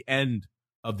out to the end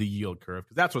of the yield curve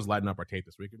because that's what's lighting up our tape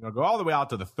this week. We're going to go all the way out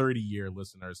to the 30-year,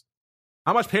 listeners.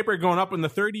 How much paper going up in the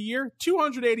 30-year?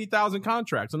 280,000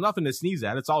 contracts. So nothing to sneeze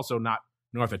at. It's also not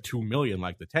north of 2 million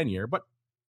like the 10-year, but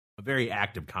a very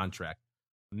active contract.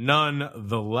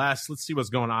 Nonetheless, let's see what's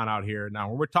going on out here. Now,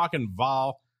 when we're talking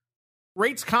vol,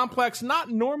 rates complex,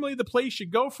 not normally the place you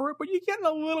go for it, but you're getting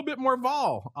a little bit more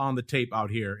vol on the tape out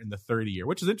here in the 30-year,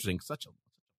 which is interesting. Such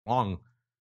a long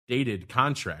dated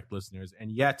contract, listeners,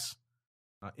 and yet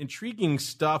intriguing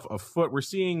stuff afoot. We're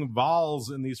seeing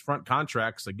vols in these front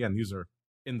contracts. Again, these are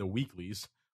in the weeklies,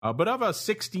 but of a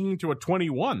 16 to a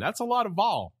 21, that's a lot of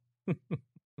vol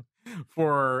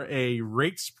for a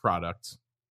rates product.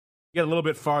 get a little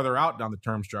bit farther out down the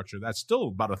term structure, that's still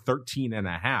about a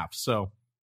 13.5. So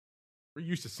we're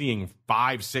used to seeing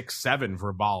 5, 6, 7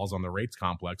 for balls on the rates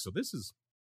complex. So this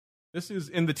is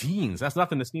in the teens. That's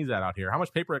nothing to sneeze at out here. How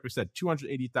much paper, like we said,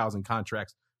 280,000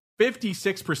 contracts,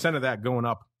 56% of that going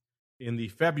up in the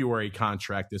February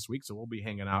contract this week. So we'll be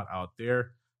hanging out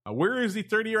there. Where is the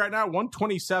 30 right now?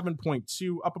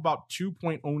 127.2, up about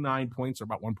 2.09 points, or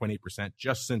about 1.8%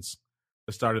 just since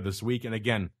the start of this week. And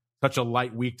again, such a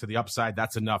light week to the upside.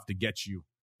 That's enough to get you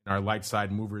in our light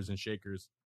side movers and shakers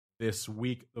this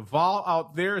week. The vol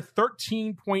out there,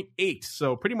 13.8.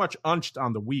 So pretty much unched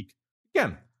on the week.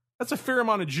 Again, that's a fair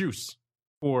amount of juice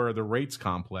for the rates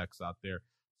complex out there.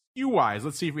 Skew-wise,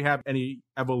 let's see if we have any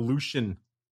evolution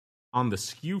on the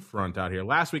skew front out here.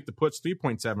 Last week, the puts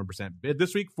 3.7% bid.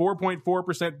 This week,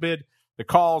 4.4% bid. The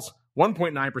calls,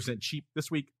 1.9% cheap. This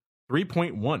week,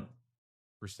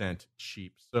 3.1%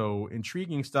 cheap. So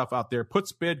intriguing stuff out there.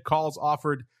 Puts bid, calls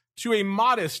offered to a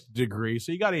modest degree.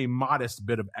 So you got a modest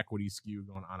bit of equity skew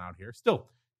going on out here. Still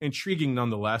intriguing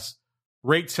nonetheless.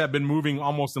 Rates have been moving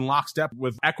almost in lockstep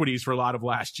with equities for a lot of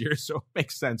last year. So it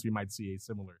makes sense we might see a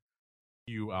similar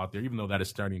skew out there, even though that is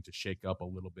starting to shake up a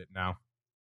little bit now.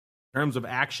 In terms of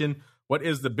action, what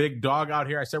is the big dog out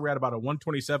here? I said we're at about a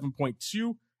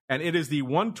 127.2, and it is the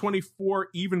 124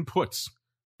 even puts,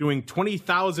 doing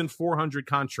 20,400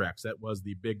 contracts. That was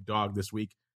the big dog this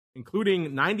week,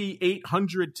 including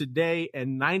 9,800 today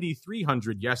and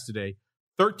 9,300 yesterday,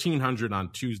 1,300 on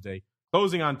Tuesday,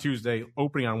 closing on Tuesday,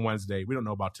 opening on Wednesday. We don't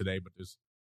know about today, but there's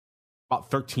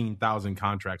about 13,000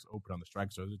 contracts open on the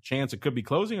strike. So there's a chance it could be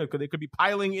closing, or they could be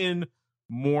piling in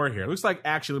more here. It looks like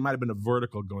actually it might have been a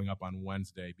vertical going up on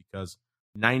Wednesday, because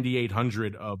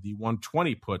 9,800 of the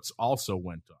 120 puts also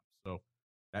went up. So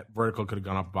that vertical could have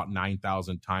gone up about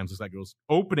 9,000 times. Looks like it was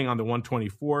opening on the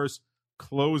 124s,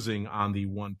 closing on the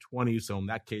 120s. So in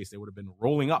that case, they would have been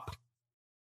rolling up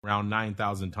around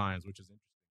 9,000 times, which is interesting.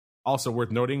 Also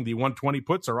worth noting, the 120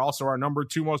 puts are also our number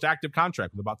 2 most active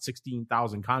contract, with about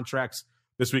 16,000 contracts.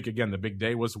 This week, again, the big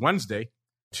day was Wednesday.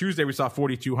 Tuesday, we saw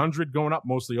 4,200 going up,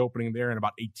 mostly opening there, and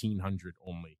about 1,800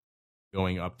 only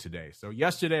going up today. So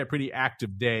yesterday, a pretty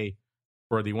active day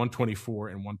for the 124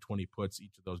 and 120 puts,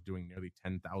 each of those doing nearly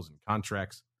 10,000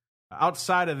 contracts.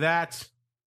 Outside of that,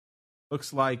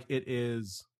 looks like it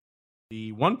is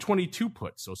the 122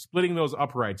 puts, so splitting those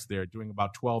uprights there, doing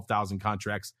about 12,000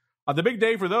 contracts. The big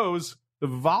day for those, the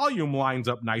volume lines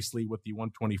up nicely with the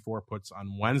 124 puts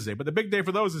on Wednesday, but the big day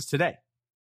for those is today.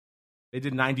 They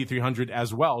did 9,300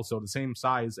 as well, so the same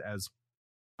size as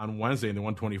on Wednesday in the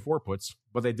 124 puts,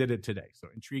 but they did it today. So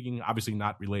intriguing, obviously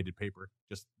not related paper,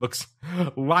 just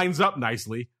lines up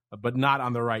nicely, but not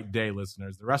on the right day,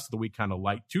 listeners. The rest of the week kind of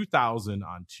light. 2,000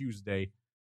 on Tuesday,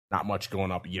 not much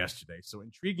going up yesterday. So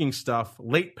intriguing stuff.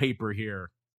 Late paper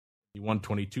here, the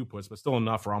 122 puts, but still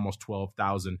enough for almost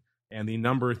 12,000. And the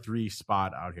number 3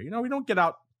 spot out here. You know, we don't get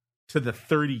out to the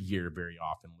 30-year very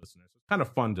often, listeners. It's kind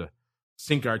of fun to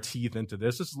sink our teeth into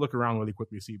this. Let's look around really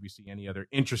quickly, see if we see any other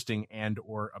interesting and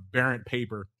or aberrant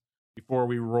paper before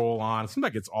we roll on. It seems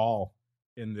like it's all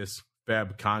in this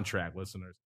Feb contract,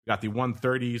 listeners. We got the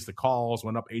 130s, the calls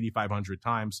went up 8,500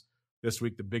 times. This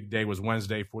week, the big day was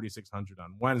Wednesday, 4,600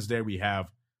 on Wednesday. We have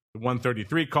the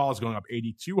 133 calls going up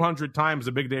 8,200 times.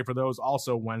 The big day for those,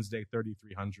 also Wednesday,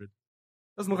 3,300.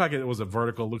 Doesn't look like it was a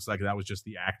vertical. Looks like that was just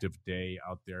the active day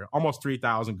out there. Almost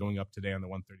 3,000 going up today on the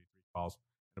 133 calls,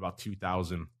 and about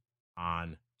 2,000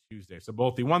 on Tuesday. So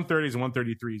both the 130s and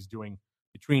 133s doing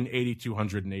between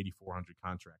 8,200 and 8,400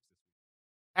 contracts this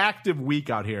week. Active week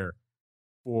out here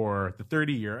for the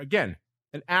 30-year. Again,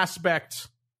 an aspect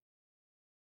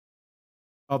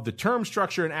of the term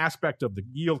structure, an aspect of the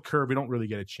yield curve we don't really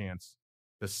get a chance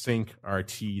to sink our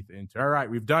teeth into. All right,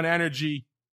 we've done energy.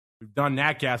 We've done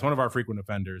nat gas, one of our frequent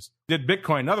offenders. Did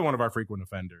Bitcoin, another one of our frequent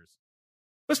offenders.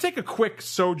 Let's take a quick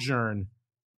sojourn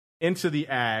into the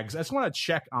ags. I just want to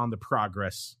check on the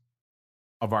progress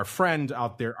of our friend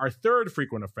out there, our third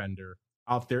frequent offender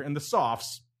out there in the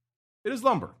softs. It is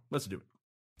lumber. Let's do it.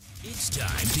 It's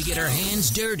time to get our hands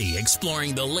dirty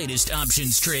exploring the latest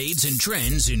options, trades, and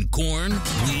trends in corn,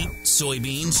 wheat,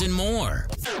 soybeans, and more.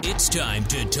 It's time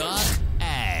to talk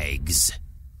ags.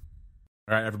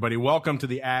 All right, everybody, welcome to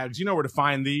the ags. You know where to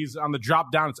find these. On the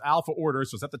drop down, it's alpha order,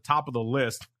 so it's at the top of the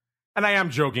list. And I am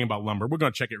joking about lumber. We're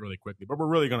going to check it really quickly, but we're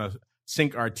really going to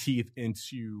sink our teeth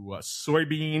into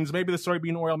soybeans, maybe the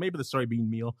soybean oil, maybe the soybean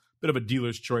meal. Bit of a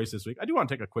dealer's choice this week. I do want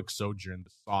to take a quick sojourn in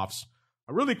the softs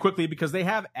really quickly because they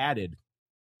have added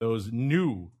those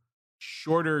new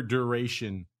shorter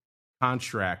duration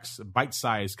contracts,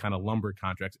 bite-sized kind of lumber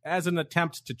contracts as an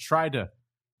attempt to try to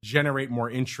generate more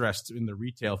interest in the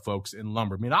retail folks in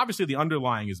lumber. I mean, obviously the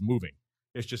underlying is moving.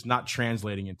 It's just not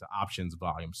translating into options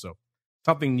volume. So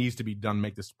something needs to be done to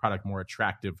make this product more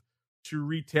attractive to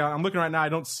retail. I'm looking right now. I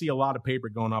don't see a lot of paper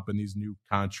going up in these new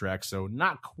contracts. So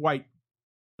not quite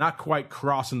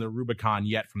crossing the Rubicon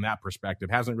yet from that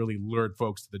perspective. Hasn't really lured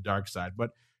folks to the dark side.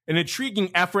 But an intriguing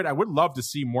effort. I would love to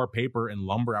see more paper and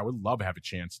lumber. I would love to have a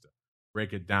chance to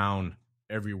break it down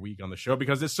every week on the show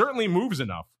because it certainly moves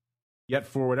enough. Yet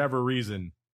for whatever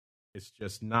reason, it's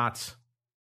just not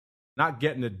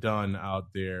getting it done out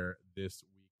there this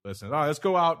week. Listen, let's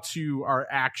go out to our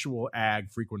actual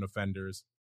ag frequent offenders.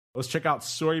 Let's check out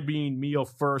soybean meal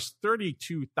first.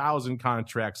 32,000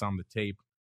 contracts on the tape,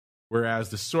 whereas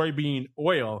the soybean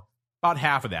oil, about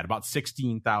half of that, about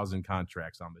 16,000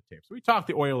 contracts on the tape. So we talked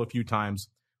the oil a few times.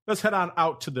 Let's head on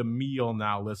out to the meal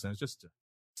now. Listen, it's just to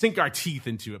sink our teeth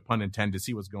into it, pun intended, to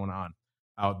see what's going on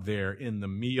out there in the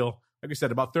meal. Like I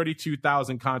said, about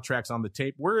 32,000 contracts on the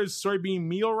tape. Where is soybean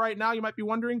meal right now? You might be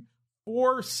wondering.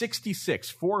 466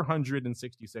 is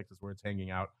where it's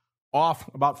hanging out. Off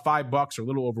about $5 or a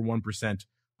little over 1%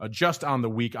 just on the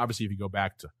week. Obviously, if you go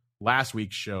back to last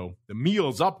week's show, the meal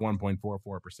is up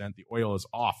 1.44%. The oil is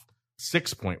off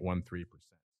 6.13%.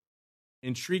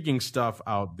 Intriguing stuff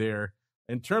out there.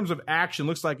 In terms of action,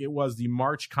 looks like it was the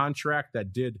March contract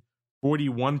that did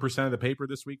 41% of the paper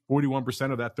this week,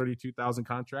 41% of that 32,000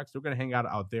 contracts. They're going to hang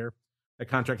out there. That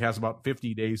contract has about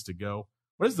 50 days to go.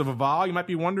 What is the vol? You might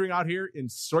be wondering out here in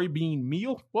soybean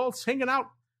meal. Well, it's hanging out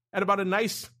at about a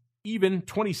nice even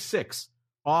 26,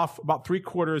 off about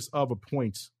 0.75 of a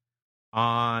point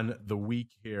on the week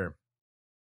here.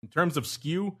 In terms of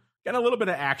skew, getting a little bit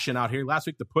of action out here. Last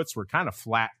week, the puts were kind of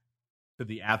flat to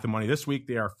the at the money. This week,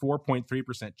 they are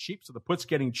 4.3% cheap. So the puts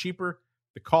getting cheaper.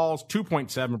 The calls,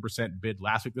 2.7% bid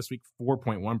last week. This week,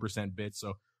 4.1% bid.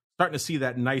 So starting to see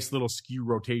that nice little skew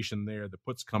rotation there. The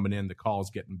puts coming in, the calls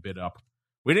getting bid up.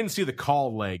 We didn't see the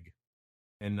call leg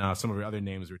and some of the other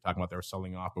names we were talking about that were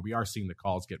selling off, but we are seeing the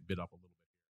calls get bid up a little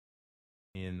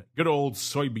bit in good old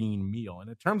soybean meal. And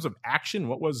in terms of action,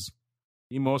 what was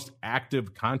the most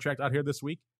active contract out here this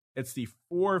week? It's the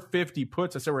 450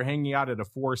 puts. I said we're hanging out at a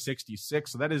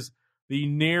 466. So that is the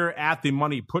near at the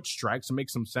money put strike. So it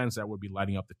makes some sense that would be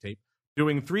lighting up the tape.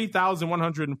 Doing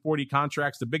 3,140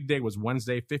 contracts. The big day was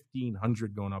Wednesday,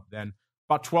 1,500 going up then.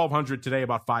 About 1,200 today,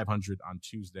 about 500 on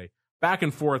Tuesday. Back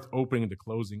and forth, opening to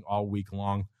closing all week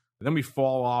long. And then we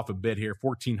fall off a bit here.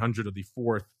 1,400 of the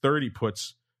 430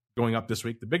 puts going up this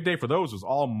week. The big day for those was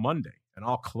all Monday and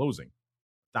all closing.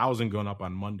 1,000 going up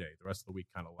on Monday. The rest of the week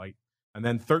kind of light. And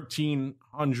then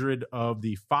 1,300 of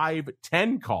the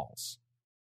 510 calls.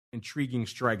 Intriguing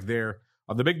strike there.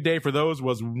 The big day for those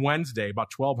was Wednesday.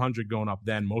 About 1,200 going up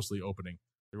then, mostly opening.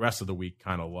 The rest of the week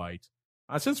kind of light.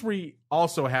 Since we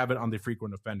also have it on the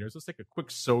frequent offenders, let's take a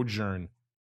quick sojourn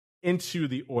into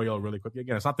the oil really quickly.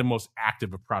 Again, it's not the most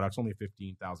active of products, only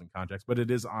 15,000 contracts, but it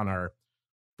is on our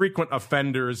frequent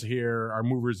offenders here, our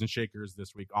movers and shakers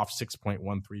this week, off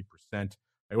 6.13%.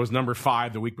 It was number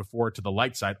 5 the week before to the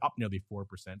light side, up nearly 4%.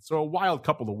 So a wild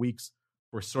couple of weeks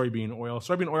for soybean oil.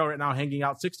 Soybean oil right now hanging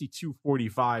out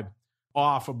 62.45,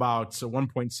 off about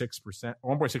 1.6%,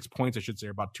 1.6 points, I should say,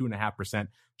 about 2.5%.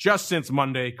 Just since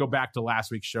Monday, go back to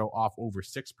last week's show, off over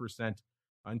 6%.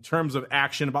 In terms of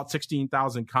action, about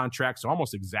 16,000 contracts, so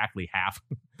almost exactly half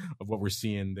of what we're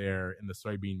seeing there in the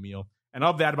soybean meal. And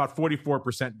of that, about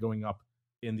 44% going up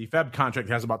in the Feb contract.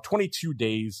 It has about 22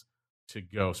 days to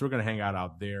go. So we're going to hang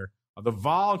out there. The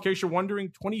vol, in case you're wondering,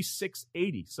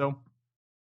 26.80. So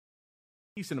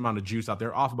decent amount of juice out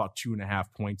there, off about 2.5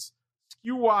 points.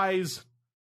 Skew-wise, a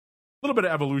little bit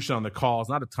of evolution on the calls,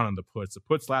 not a ton on the puts. The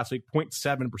puts last week,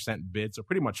 0.7% bid, so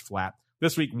pretty much flat.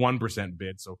 This week, 1%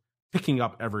 bid, so picking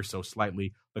up ever so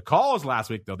slightly. The calls last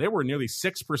week, though, they were nearly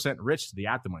 6% rich to the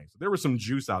at the money. So there was some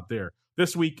juice out there.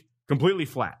 This week, completely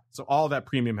flat. So all that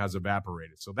premium has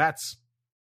evaporated. So that's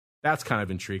kind of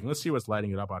intriguing. Let's see what's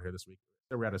lighting it up out here this week.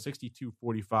 So we're at a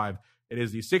 62.45. It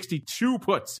is the 62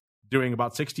 puts doing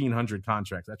about 1,600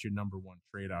 contracts. That's your number one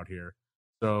trade out here.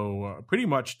 So pretty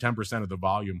much 10% of the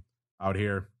volume out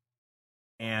here.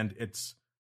 And it's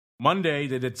Monday,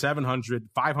 they did 700,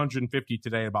 550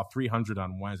 today, about 300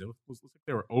 on Wednesday. It looks like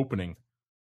they were opening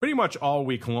pretty much all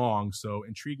week long. So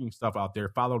intriguing stuff out there.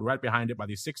 Followed right behind it by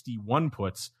the 61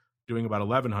 puts, doing about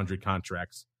 1,100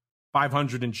 contracts.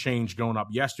 500 and change going up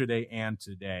yesterday and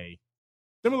today.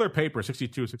 Similar paper,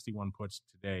 62, 61 puts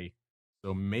today.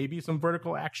 So maybe some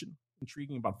vertical action.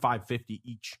 Intriguing, about 550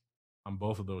 each on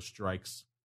both of those strikes.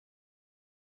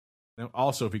 And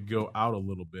also, if we go out a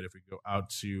little bit, if we go out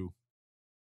to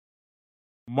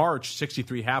March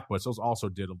 63 half puts. Those also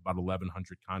did about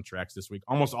 1,100 contracts this week.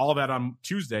 Almost all of that on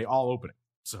Tuesday, all opening.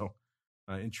 So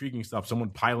intriguing stuff. Someone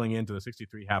piling into the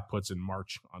 63 half puts in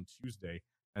March on Tuesday,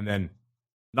 and then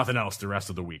nothing else the rest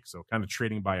of the week. So kind of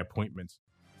trading by appointment.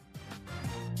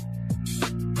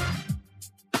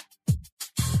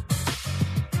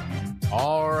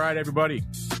 All right, everybody.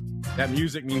 That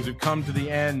music means we've come to the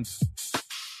end.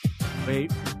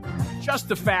 Wait, just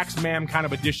the facts, ma'am, kind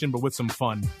of edition, but with some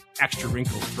fun extra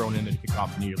wrinkles thrown in to kick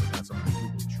off the new year. Looking at some of the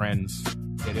Google trends.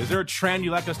 Is there a trend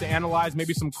you'd like us to analyze?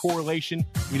 Maybe some correlation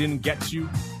we didn't get to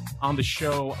on the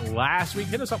show last week?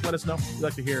 Hit us up. Let us know. We'd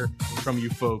like to hear from you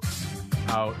folks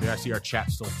out there. I see our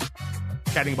chat still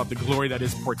chatting about the glory that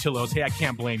is Portillo's. Hey, I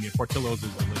can't blame you. Portillo's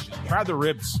is delicious. Try the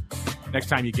ribs next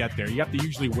time you get there. You have to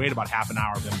usually wait about half an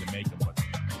hour for them to make them, but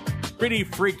pretty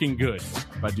freaking good,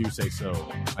 if I do say so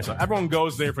myself. Everyone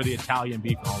goes there for the Italian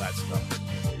beef and all that stuff.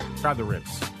 Try the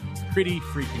ribs. Pretty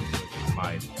freaking good.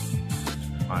 My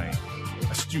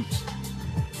astute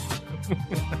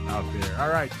out there. All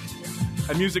right.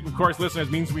 And music, of course, listeners,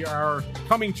 means we are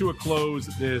coming to a close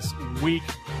this week.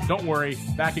 Don't worry.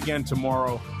 Back again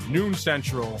tomorrow, noon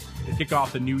Central, to kick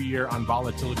off the new year on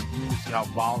Volatility News. See how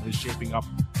Vol is shaping up.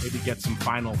 Maybe get some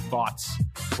final thoughts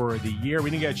for the year. We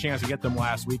didn't get a chance to get them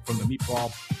last week from the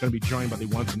Meatball. Going to be joined by the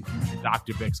once and future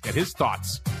Dr. Vix. Get his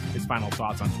thoughts, his final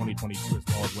thoughts on 2022, as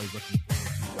well as what he's looking forward to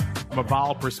from a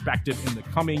Vol perspective in the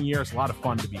coming year. It's a lot of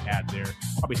fun to be had there.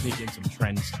 Probably sneak in some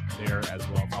trends there as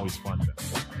well. It's always fun to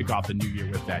kick off the new year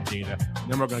with that data.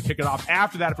 And then we're going to kick it off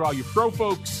after that for all you pro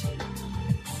folks.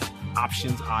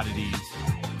 Options oddities.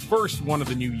 First one of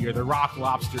the new year. The Rock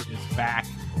Lobster is back.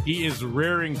 He is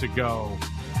raring to go.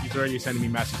 He's already sending me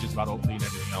messages about opening and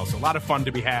everything else. So a lot of fun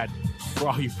to be had for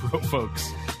all you pro folks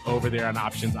over there on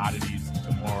Options Oddities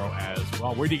tomorrow as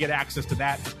well. Where do you get access to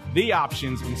that?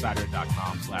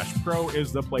 TheOptionsInsider.com/pro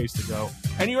is the place to go.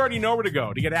 And you already know where to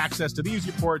go to get access to these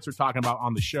reports we're talking about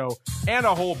on the show and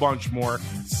a whole bunch more.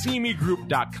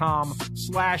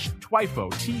 CMEGroup.com/TWIFO,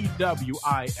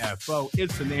 TWIFO.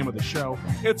 It's the name of the show.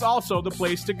 It's also the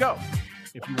place to go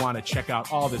if you want to check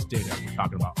out all this data we're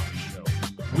talking about on the show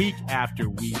week after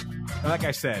week. And like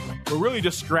I said, we're really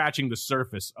just scratching the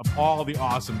surface of all the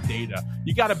awesome data.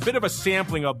 You got a bit of a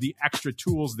sampling of the extra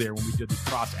tools there when we did the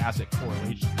cross-asset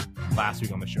correlation last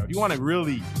week on the show. If you want to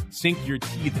really sink your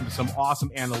teeth into some awesome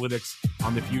analytics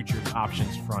on the futures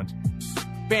options front,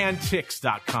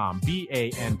 Bantix.com,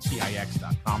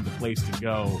 BANTIX.com, the place to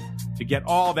go to get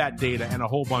all that data and a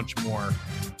whole bunch more.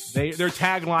 Their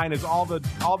tagline is all the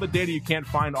data you can't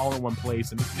find all in one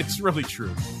place, and it's really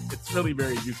true. It's really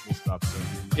very useful stuff. So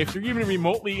if you're even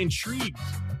remotely intrigued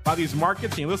by these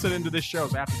markets and you're listening to this show,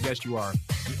 so I have to guess you are,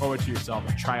 you owe it to yourself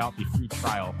to try out the free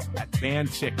trial at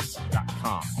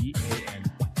Bantix.com,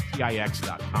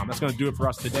 BANTIX.com. That's going to do it for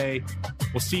us today.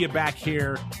 We'll see you back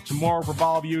here tomorrow for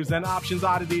Vol Views, then Options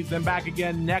Oddities, then back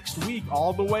again next week,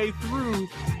 all the way through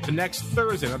to next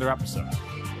Thursday, another episode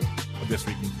of This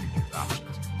Week in Futures Options.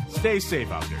 Stay safe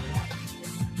out there.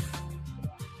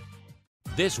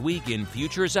 This Week in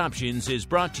Futures Options is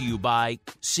brought to you by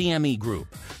CME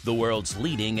Group, the world's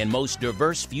leading and most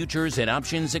diverse futures and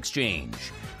options exchange.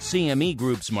 CME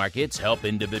Group's markets help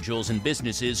individuals and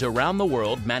businesses around the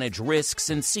world manage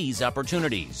risks and seize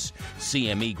opportunities.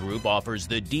 CME Group offers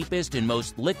the deepest and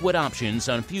most liquid options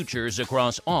on futures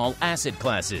across all asset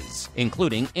classes,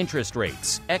 including interest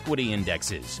rates, equity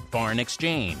indexes, foreign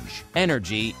exchange,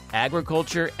 energy,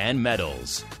 agriculture, and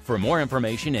metals. For more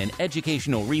information and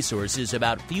educational resources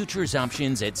about futures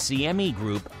options at CME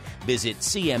Group, visit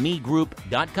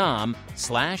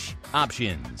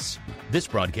cmegroup.com/options. This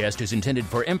broadcast is intended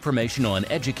for informational and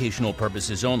educational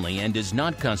purposes only and does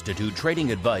not constitute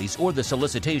trading advice or the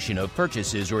solicitation of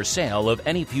purchases or sale of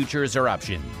any futures or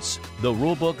options. The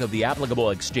rulebook of the applicable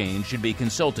exchange should be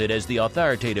consulted as the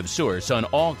authoritative source on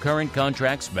all current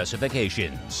contract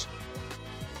specifications.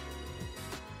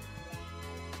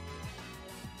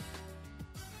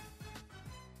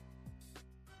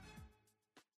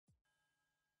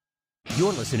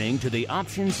 You're listening to the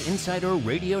Options Insider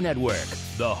Radio Network,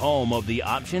 the home of the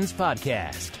Options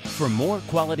Podcast. For more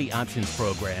quality options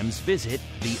programs, visit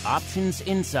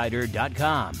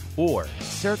theoptionsinsider.com or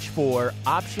search for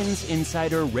Options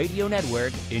Insider Radio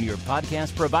Network in your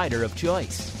podcast provider of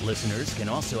choice. Listeners can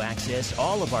also access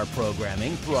all of our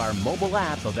programming through our mobile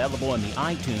app available in the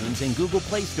iTunes and Google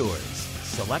Play stores.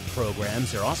 Select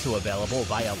programs are also available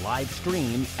via live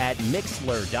stream at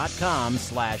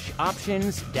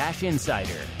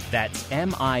mixler.com/options-insider. That's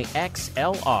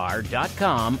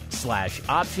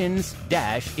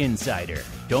mixlr.com/options-insider.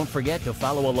 Don't forget to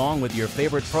follow along with your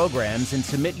favorite programs and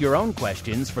submit your own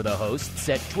questions for the hosts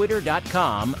at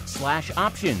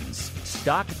twitter.com/options,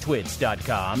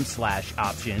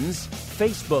 stocktwits.com/options,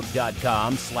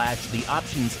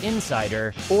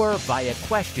 facebook.com/theoptionsinsider, or via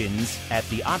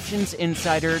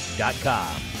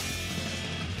questions@theoptionsinsider.com.